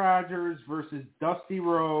Bubba Rogers versus Dusty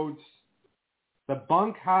Rhodes, the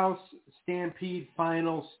Bunkhouse Stampede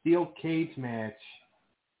Final Steel Cage match,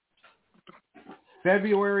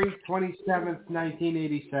 February 27th,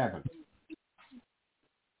 1987.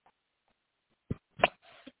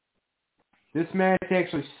 This match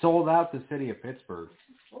actually sold out the city of Pittsburgh.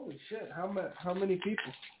 Holy shit! How many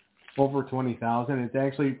people? Over 20,000. It's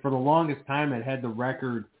actually, for the longest time, it had the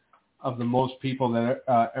record of the most people that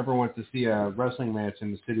ever went to see a wrestling match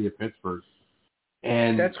in the city of Pittsburgh.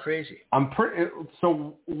 And that's crazy.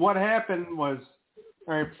 So what happened was,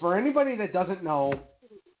 all right, for anybody that doesn't know,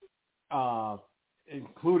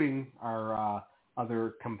 including our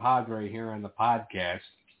other compadre here on the podcast,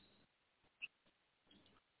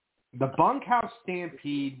 the Bunkhouse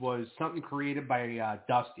Stampede was something created by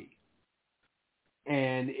Dusty.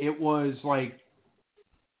 And it was a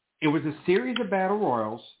series of battle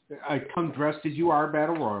royals. Come dressed as you are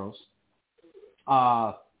battle royals.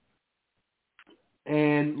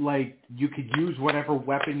 And you could use whatever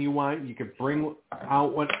weapon you want. You could bring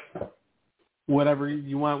out whatever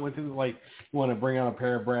you want with it. Like, you want to bring out a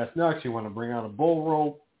pair of brass knucks. You want to bring out a bull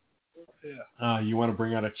rope. Yeah. You want to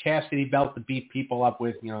bring out a chastity belt to beat people up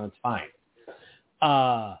with. It's fine.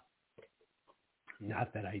 Not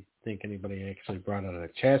that I think anybody actually brought out a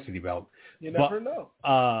chastity belt. You never know.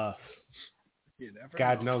 You never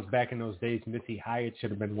God know. knows, back in those days, Missy Hyatt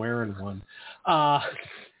should have been wearing one.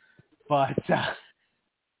 But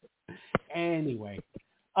anyway,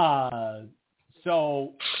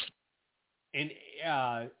 so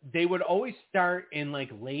they would always start in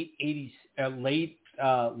late 80s,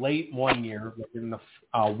 late one year, in the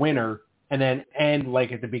winter, and then end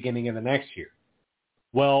at the beginning of the next year.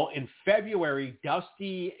 Well, in February,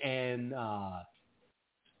 Dusty and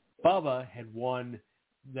Bubba had won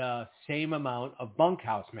the same amount of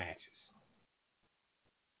bunkhouse matches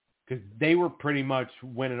because they were pretty much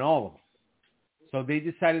winning all of them. So they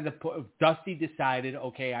decided Dusty decided,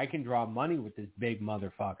 okay, I can draw money with this big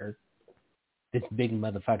motherfucker. This big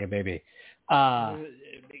motherfucker, baby.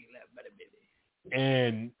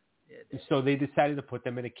 And so they decided to put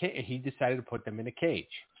them in a cage. He decided to put them in a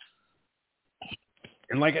cage.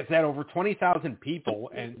 And like I said, over 20,000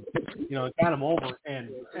 people, and it got him over. And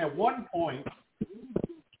at one point,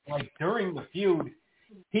 during the feud,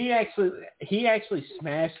 he actually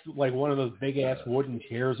smashed one of those big ass wooden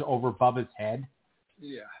chairs over Bubba's head.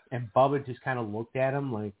 Yeah. And Bubba just kind of looked at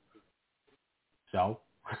him like, so?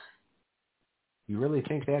 You really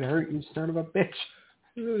think that hurt, you son of a bitch?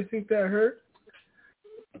 You really think that hurt?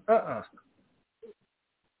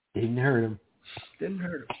 Didn't hurt him. Didn't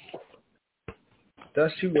hurt him.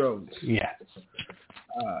 Dusty Rhodes. Yeah.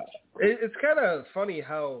 It's kind of funny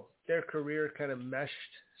how their career kind of meshed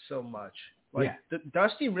so much.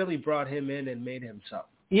 Dusty really brought him in and made him something.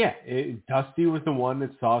 Yeah, Dusty was the one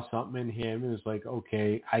that saw something in him and was like,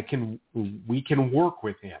 okay, we can work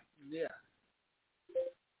with him. Yeah.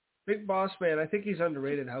 Big Boss Man, I think he's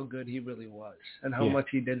underrated how good he really was and how Yeah. much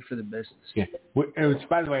he did for the business. Yeah. Which,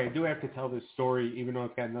 by the way, I do have to tell this story, even though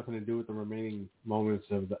it's got nothing to do with the remaining moments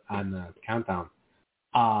on the countdown.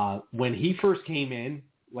 When he first came in,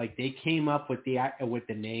 like they came up with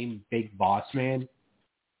the name Big Boss Man.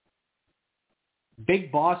 Big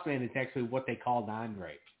Boss Man is actually what they called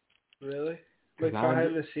Andre. Really? Like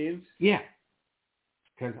behind the scenes? Yeah.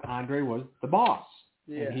 Because Andre was the boss.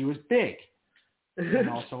 Yeah. And he was big. And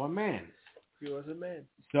also a man. He was a man.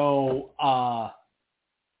 So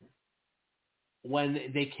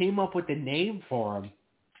when they came up with the name for him,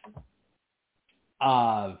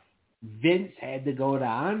 Vince had to go to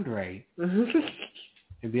Andre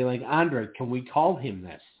and be like, Andre, can we call him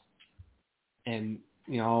this? And,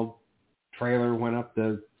 trailer went up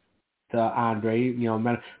to Andre,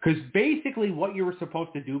 because basically what you were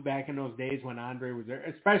supposed to do back in those days when Andre was there,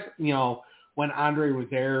 especially, when Andre was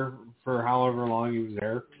there for however long he was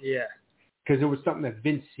there. Yeah. Because it was something that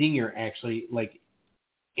Vince Sr. actually,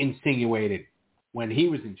 insinuated when he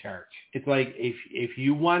was in charge. It's like, if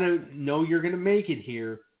you want to know you're going to make it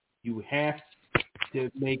here, you have to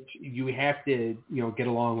get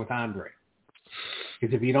along with Andre.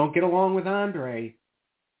 Because if you don't get along with Andre,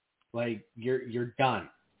 you're done.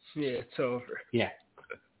 Yeah, it's over. Yeah.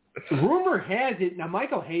 Rumor has it, now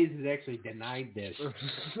Michael Hayes has actually denied this.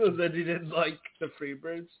 That he didn't like the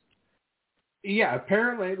Freebirds? Yeah,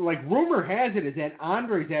 apparently, rumor has it is that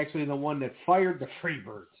Andre's actually the one that fired the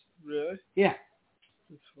Freebirds. Really? Yeah.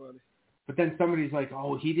 That's funny. But then somebody's like,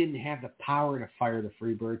 oh, he didn't have the power to fire the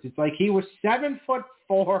Freebirds. It's like he was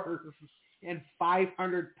 7'4" and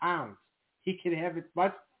 500 pounds. He could have as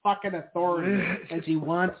much fucking authority as he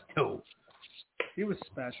wants to. He was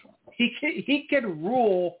special. He could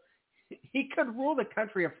rule the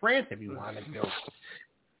country of France if he wanted to.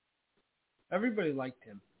 Everybody liked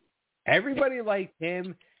him. Everybody liked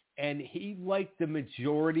him, and he liked the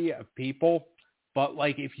majority of people. But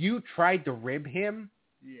if you tried to rib him,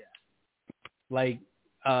 you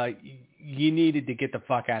needed to get the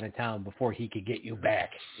fuck out of town before he could get you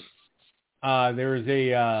back. There's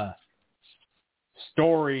a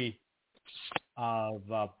story of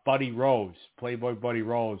Buddy Rose, Playboy Buddy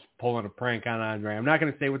Rose, pulling a prank on Andre. I'm not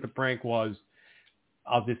going to say what the prank was.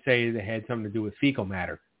 I'll just say it had something to do with fecal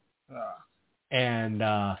matter. And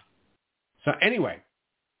so anyway,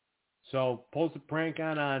 pulls a prank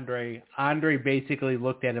on Andre. Andre basically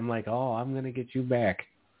looked at him like, oh, I'm going to get you back.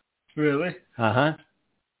 Really? Uh-huh.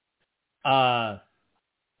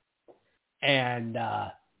 And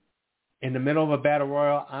in the middle of a battle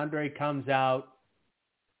royal, Andre comes out,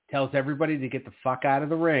 tells everybody to get the fuck out of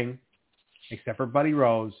the ring, except for Buddy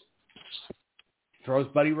Rose. Throws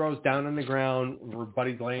Buddy Rose down on the ground where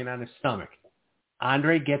Buddy's laying on his stomach.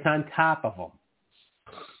 Andre gets on top of him,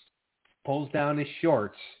 pulls down his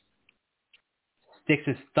shorts, sticks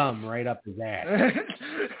his thumb right up his ass.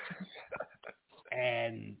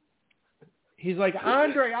 And he's like,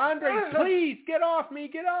 Andre, please, get off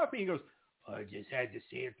me. He goes, I just had to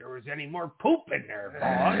see if there was any more poop in there,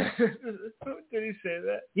 boss. Did he say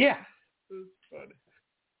that? Yeah. That's funny.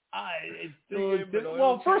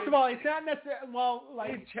 Well, first of all, it's not necessarily. Well,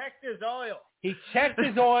 he checked his oil. He checked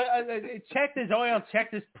his oil.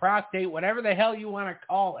 Checked his prostate, whatever the hell you want to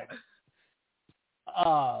call it.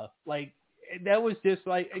 That was just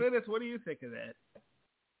like. Clintus, what do you think of that?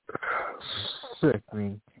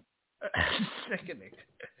 Sickening. Sickening.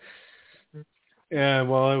 Yeah,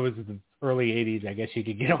 well, it was the early 80s. I guess you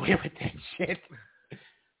could get away with that shit.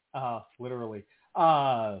 Literally.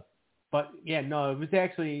 But, yeah, no, it was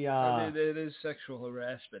actually... it is sexual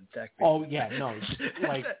harassment, technically. Oh, yeah, no.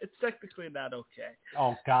 It's technically not okay.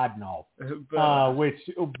 Oh, God, no.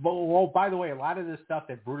 By the way, a lot of the stuff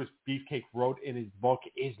that Brutus Beefcake wrote in his book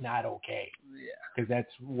is not okay. Yeah. Because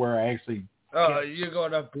that's where I actually... Oh, you're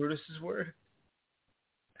going off Brutus's word?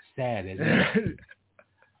 Sad, isn't it?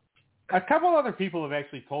 A couple other people have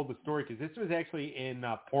actually told the story, because this was actually in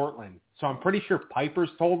Portland. So I'm pretty sure Piper's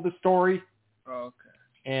told the story. Oh, okay.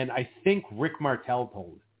 And I think Rick Martel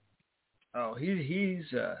told it. Oh,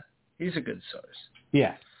 he's a good source.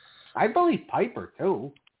 Yeah. I believe Piper,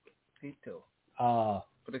 too. Me too.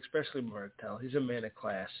 But especially Martel. He's a man of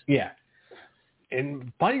class. Yeah.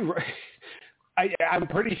 And Buddy... I'm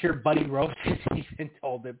pretty sure Buddy Rose has even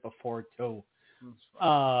told it before, too.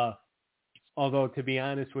 Although, to be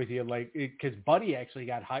honest with you, because Buddy actually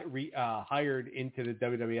got hired into the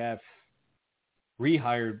WWF,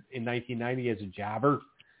 rehired in 1990 as a jobber.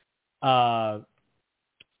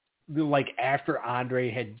 After Andre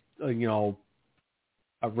had,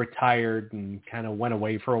 retired and kind of went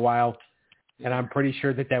away for a while. And I'm pretty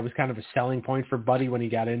sure that was kind of a selling point for Buddy when he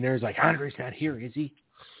got in there. He's like, Andre's not here, is he?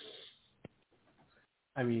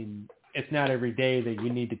 I mean, it's not every day that you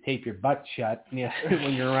need to tape your butt shut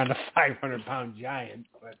when you're around a 500-pound giant.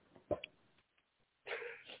 But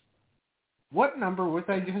what number was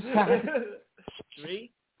I just on?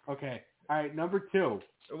 3? Okay. All right, number 2.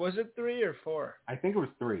 Was it 3 or 4? I think it was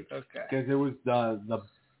 3. Okay. Because it was the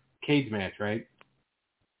cage match, right?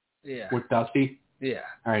 Yeah. With Dusty? Yeah.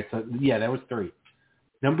 All right, so yeah, that was 3.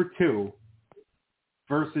 Number 2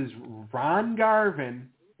 versus Ron Garvin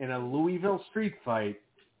in a Louisville street fight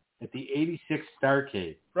at the 86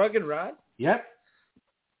 Starrcade. Rugged Rod? Yep.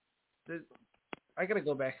 I got to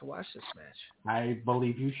go back and watch this match. I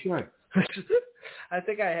believe you should. I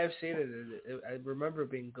think I have seen it. I remember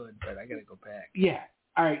it being good, but I got to go back. Yeah.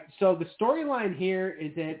 All right, so the storyline here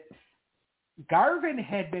is that Garvin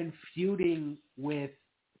had been feuding with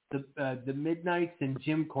the Midnights and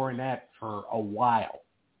Jim Cornette for a while.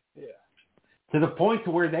 Yeah. To the point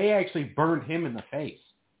to where they actually burned him in the face.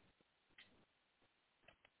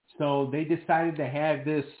 So they decided to have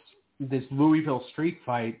this Louisville street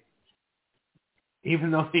fight,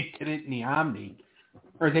 even though they did it in the Omni.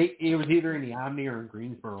 It was either in the Omni or in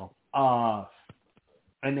Greensboro.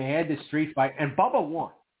 And they had this street fight, and Bubba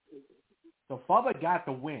won. So Bubba got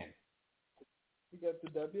the win. You got the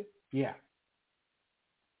W? Yeah.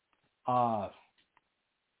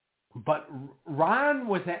 But Ronnie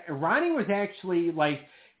was actually, like,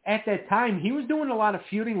 at that time, he was doing a lot of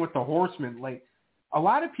feuding with the Horsemen. Like, a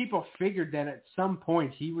lot of people figured that at some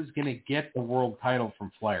point he was going to get the world title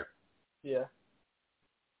from Flair. Yeah.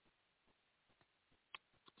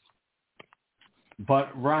 But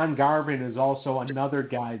Ron Garvin is also another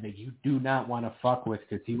guy that you do not want to fuck with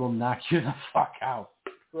because he will knock you the fuck out.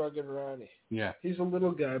 Rugged Ronnie. Yeah. He's a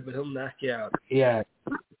little guy, but he'll knock you out. Yeah.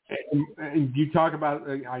 And you talk about,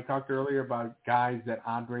 I talked earlier about guys that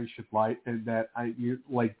Andre should like, and that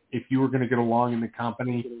if you were going to get along in the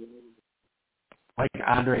company, like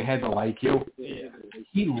Andre had to like you. Yeah.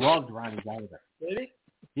 He loved Ronnie Garvin. Did he?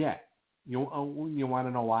 Yeah. You want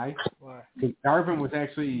to know why? Why? Because Garvin was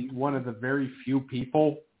actually one of the very few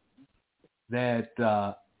people that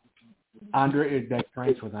Andre that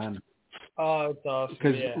French was on. Oh, it's awesome.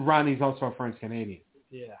 Because yeah. Ronnie's also a French Canadian.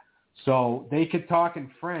 Yeah. So they could talk in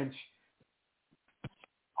French.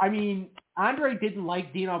 I mean, Andre didn't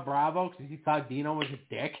like Dino Bravo because he thought Dino was a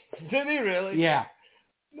dick. Did he really? Yeah.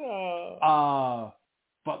 No.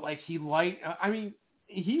 But like he liked. I mean,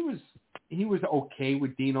 he was okay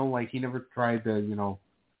with Dino. Like he never tried to,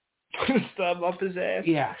 Stab up his ass.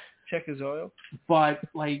 Yeah. Check his oil. But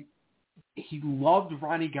like, he loved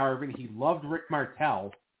Ronnie Garvin. He loved Rick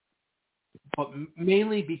Martel. But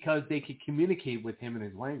mainly because they could communicate with him in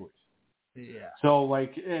his language. Yeah. So,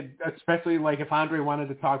 like, especially, like, if Andre wanted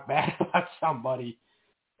to talk bad about somebody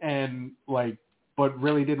and, like, but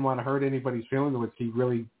really didn't want to hurt anybody's feelings, which he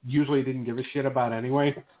really usually didn't give a shit about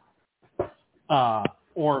anyway,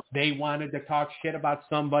 or they wanted to talk shit about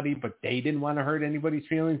somebody, but they didn't want to hurt anybody's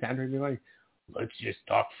feelings, Andre would be like, let's just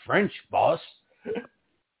talk French, boss.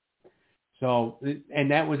 So, and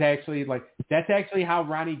that was actually, like, that's actually how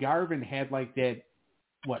Ronnie Garvin had, like, that,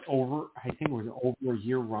 I think it was an over a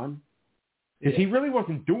year run. Because he really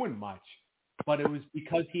wasn't doing much, but it was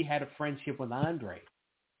because he had a friendship with Andre.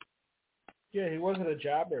 Yeah, he wasn't a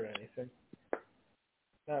jobber or anything.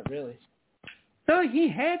 Not really. No, he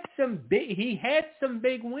had some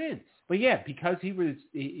big wins. But yeah, because he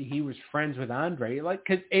was friends with Andre, like,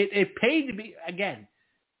 because it paid to be, again,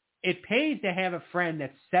 it pays to have a friend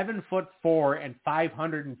that's 7'4" and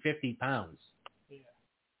 550 pounds. Yeah.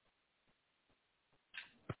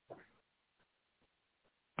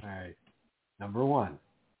 All right. Number 1.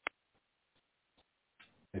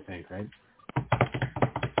 I think, right?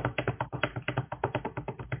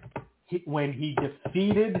 When he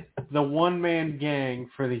defeated the one-man gang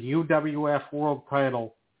for the UWF World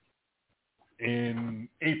Title in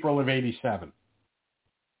April of '87.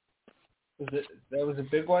 That was a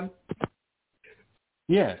big one?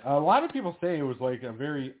 Yeah, a lot of people say it was like a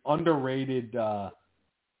very underrated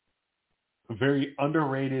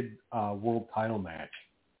world title match.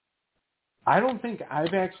 I don't think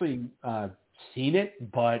I've actually seen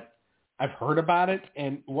it, but I've heard about it.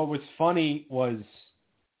 And what was funny was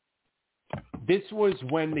this was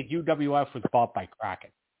when the UWF was bought by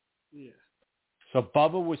Crockett. Yeah. So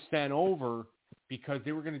Bubba was sent over because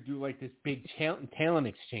they were going to do like this big talent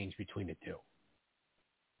exchange between the two.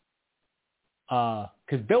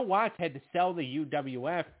 Because Bill Watts had to sell the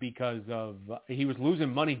UWF because of he was losing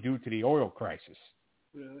money due to the oil crisis.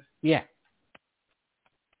 Really? Yeah.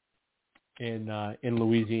 In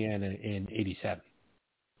Louisiana in '87.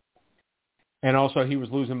 And also he was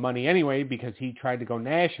losing money anyway because he tried to go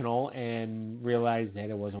national and realized that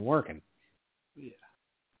it wasn't working. Yeah.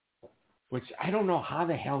 which I don't know how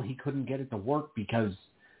the hell he couldn't get it to work because,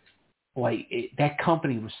 like, that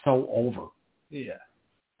company was so over. Yeah.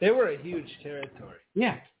 They were a huge territory.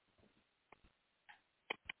 Yeah.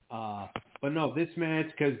 But no, this match,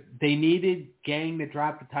 because they needed Gang to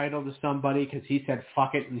drop the title to somebody because he said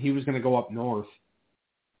fuck it and he was going to go up north.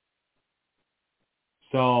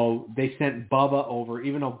 So they sent Bubba over,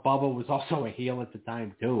 even though Bubba was also a heel at the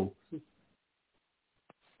time too.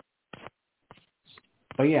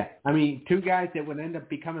 But yeah, I mean, two guys that would end up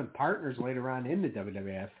becoming partners later on in the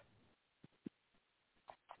WWF.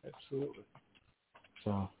 Absolutely.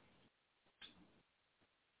 So,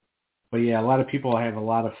 but yeah, a lot of people have a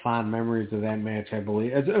lot of fond memories of that match, I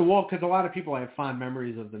believe. Well, because a lot of people have fond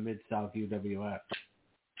memories of the Mid-South UWF.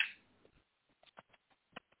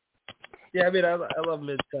 Yeah, I mean, I love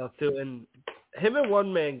Mid-South too, and him and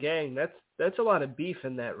One Man Gang, that's a lot of beef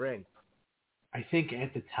in that ring. I think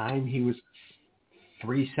at the time he was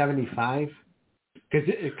 375.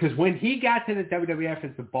 Because when he got to the WWF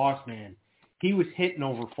as the Boss Man, he was hitting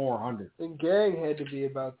over 400. And Gang had to be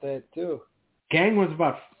about that too. Gang was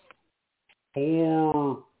about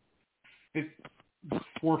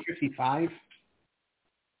 455.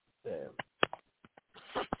 Damn.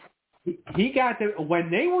 He got to, when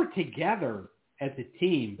they were together as a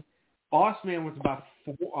team, Bossman was about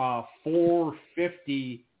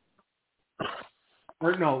 450,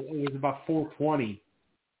 or no, it was about 420,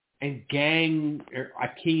 and Gang,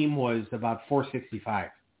 Akeem was about 465.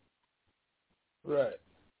 Right.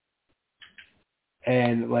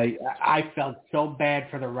 And, like, I felt so bad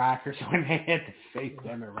for the Rockers when they had to face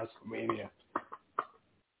them at WrestleMania.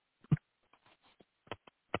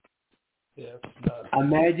 Yeah, it's nuts.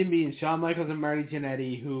 Imagine being Shawn Michaels and Marty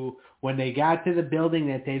Jannetty, who, when they got to the building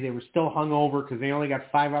that day, they were still hungover because they only got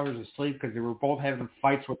 5 hours of sleep because they were both having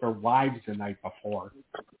fights with their wives the night before.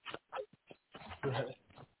 Right.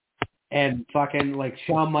 And fucking, like,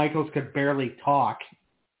 Shawn Michaels could barely talk.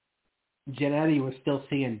 Jannetty was still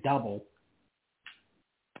seeing double.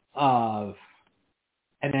 And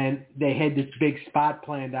then they had this big spot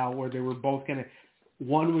planned out where they were both going to,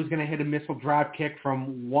 one was going to hit a missile drop kick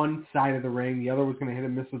from one side of the ring. The other was going to hit a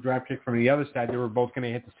missile drop kick from the other side. They were both going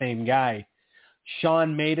to hit the same guy.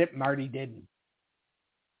 Shawn made it. Marty didn't.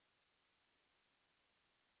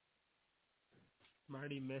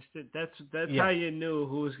 Marty missed it. That's Yeah. how you knew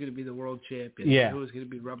who was going to be the world champion. Yeah. Who was going to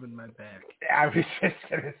be rubbing my back. I was just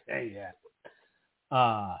going to say, yeah.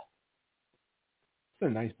 It's a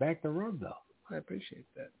nice back to rub, though. I appreciate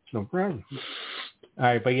that. No problem. All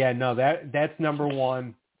right, but yeah, no, that's number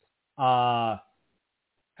one. Hell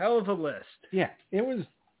of a list. Yeah,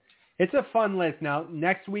 it's a fun list. Now,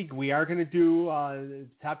 next week we are going to do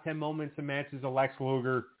top 10 moments and matches of Lex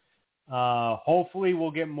Luger. Hopefully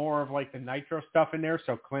we'll get more of like the Nitro stuff in there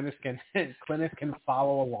so Clintus can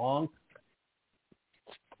follow along.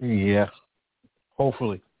 Yeah,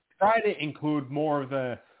 hopefully. Try to include more of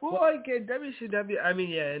the... Well, like WCW, I mean,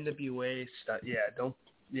 yeah, NWA stuff. Yeah.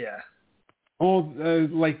 Well,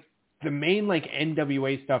 like the main like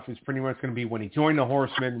NWA stuff is pretty much going to be when he joined the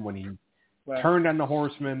Horsemen, when he turned on the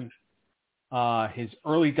Horsemen, his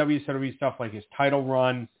early WCW stuff like his title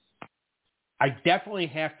run. I definitely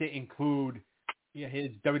have to include his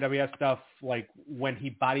WWF stuff like when he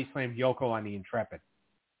body slammed Yoko on the Intrepid.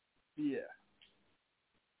 Yeah.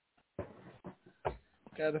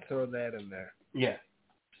 Got to throw that in there. Yeah.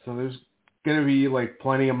 So there's going to be like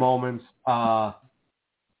plenty of moments. All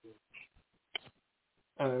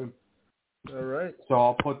right. So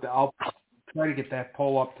I'll try to get that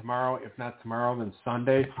poll up tomorrow. If not tomorrow, then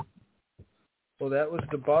Sunday. Well, that was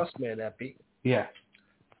the Boss Man epi. Yeah.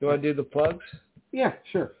 You want to do the plugs? Yeah,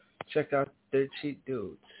 sure. Check out Dirt Sheet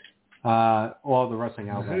Dudes. Well, the Wrestling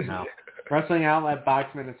Outlet now. Wrestling Outlet,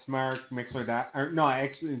 Boxman and Smart, Mixler.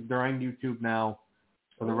 Actually, they're on YouTube now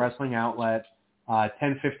for the Wrestling Outlet.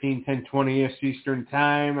 10:15, 10:20 Eastern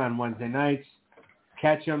Time on Wednesday nights.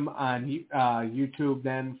 Catch them on YouTube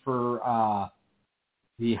then for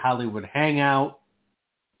the Hollywood Hangout.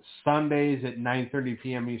 Sundays at 9:30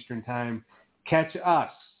 p.m. Eastern Time. Catch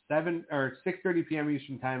us 6:30 p.m.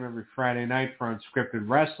 Eastern Time every Friday night for Unscripted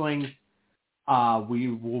Wrestling.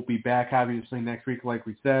 We will be back obviously next week, like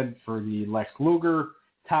we said, for the Lex Luger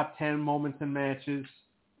top 10 moments and matches.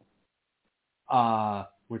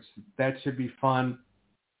 Which that should be fun.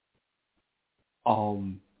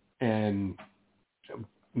 And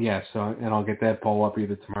yeah, so and I'll get that poll up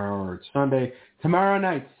either tomorrow or Sunday. Tomorrow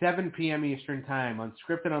night, 7 p.m. Eastern Time,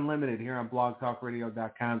 Unscripted Unlimited here on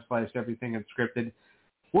blogtalkradio.com/everything unscripted.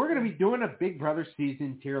 We're going to be doing a Big Brother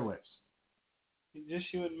season tier list.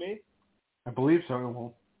 Just you and me? I believe so.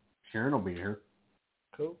 Well, Sharon will be here.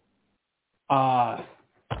 Cool.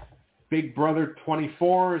 Big Brother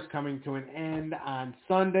 24 is coming to an end on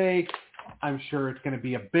Sunday. I'm sure it's going to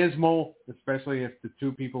be abysmal, especially if the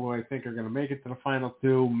two people who I think are going to make it to the final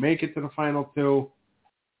two make it to the final two.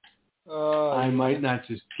 I might not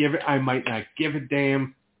give a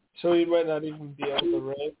damn. So you might not even be able to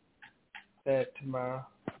rank that tomorrow.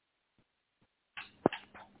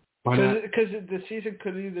 Because the season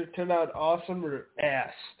could either turn out awesome or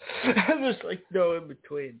ass. There's like no in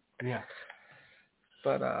between. Yeah.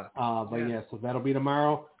 But yeah, so that'll be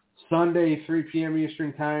tomorrow. Sunday, 3 p.m.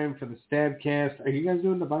 Eastern Time for the Stabcast. Are you guys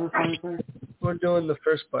doing the butterfly thing? We're doing the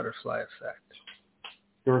first butterfly effect.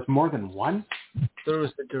 There was more than one? There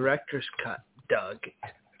was the director's cut, Doug.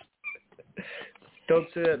 Don't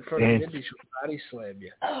say that in front of Indy. She'll body slam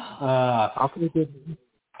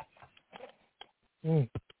you.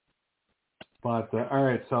 But, all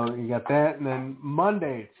right, so you got that. And then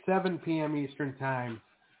Monday, 7 p.m. Eastern Time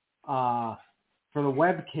for the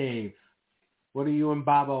Web Cave. What do you and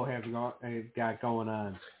Bobo have got going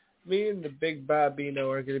on? Me and the Big Bobino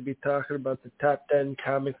are going to be talking about the top 10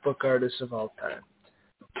 comic book artists of all time.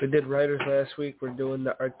 We did writers last week. We're doing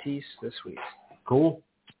the artistes this week. Cool.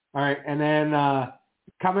 All right, and then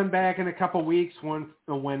coming back in a couple weeks when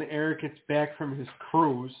Eric gets back from his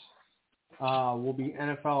cruise, will be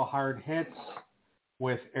NFL Hard Hits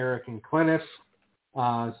with Eric and Clintus.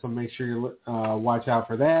 So make sure you watch out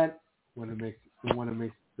for that when it makes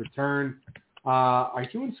its return. Are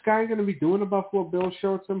you and Sky going to be doing a Buffalo Bills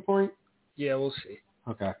show at some point? Yeah, we'll see.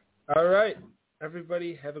 Okay. All right.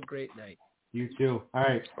 Everybody have a great night. You too. All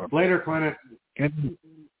right. Later, Clintus.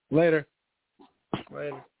 Later.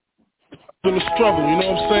 Later. In the struggle, you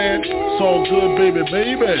know what I'm saying? It's all good, baby.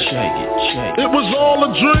 Shake it. It was all a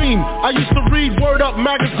dream. I used to read Word Up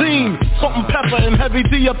magazine. Salt and Pepper and Heavy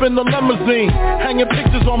D up in the limousine. Hanging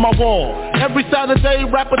pictures on my wall. Every Saturday,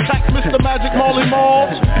 rap attacks Mr. Magic Marley Marl.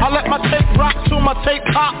 I let my tape rock till my tape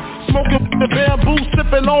pop. Smoking the bamboo,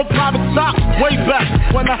 sipping on private stock. Way back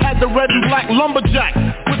when I had the red and black lumberjack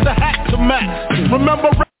with the hat to match. Remember?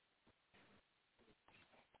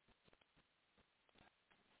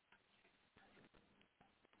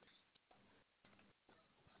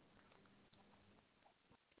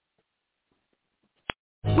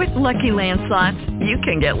 With Lucky Land Slots, you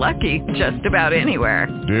can get lucky just about anywhere.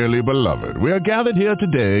 Dearly beloved, we are gathered here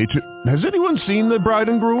today to... Has anyone seen the bride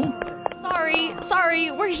and groom?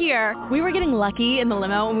 Sorry, we're here. We were getting lucky in the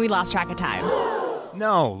limo and we lost track of time.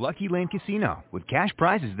 No, Lucky Land Casino, with cash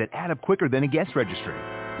prizes that add up quicker than a guest registry.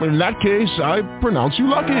 In that case, I pronounce you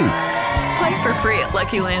lucky. Play for free at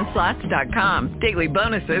LuckyLandSlots.com. Daily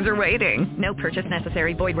bonuses are waiting. No purchase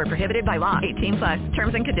necessary. Void where prohibited by law. 18+.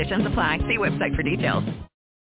 Terms and conditions apply. See website for details.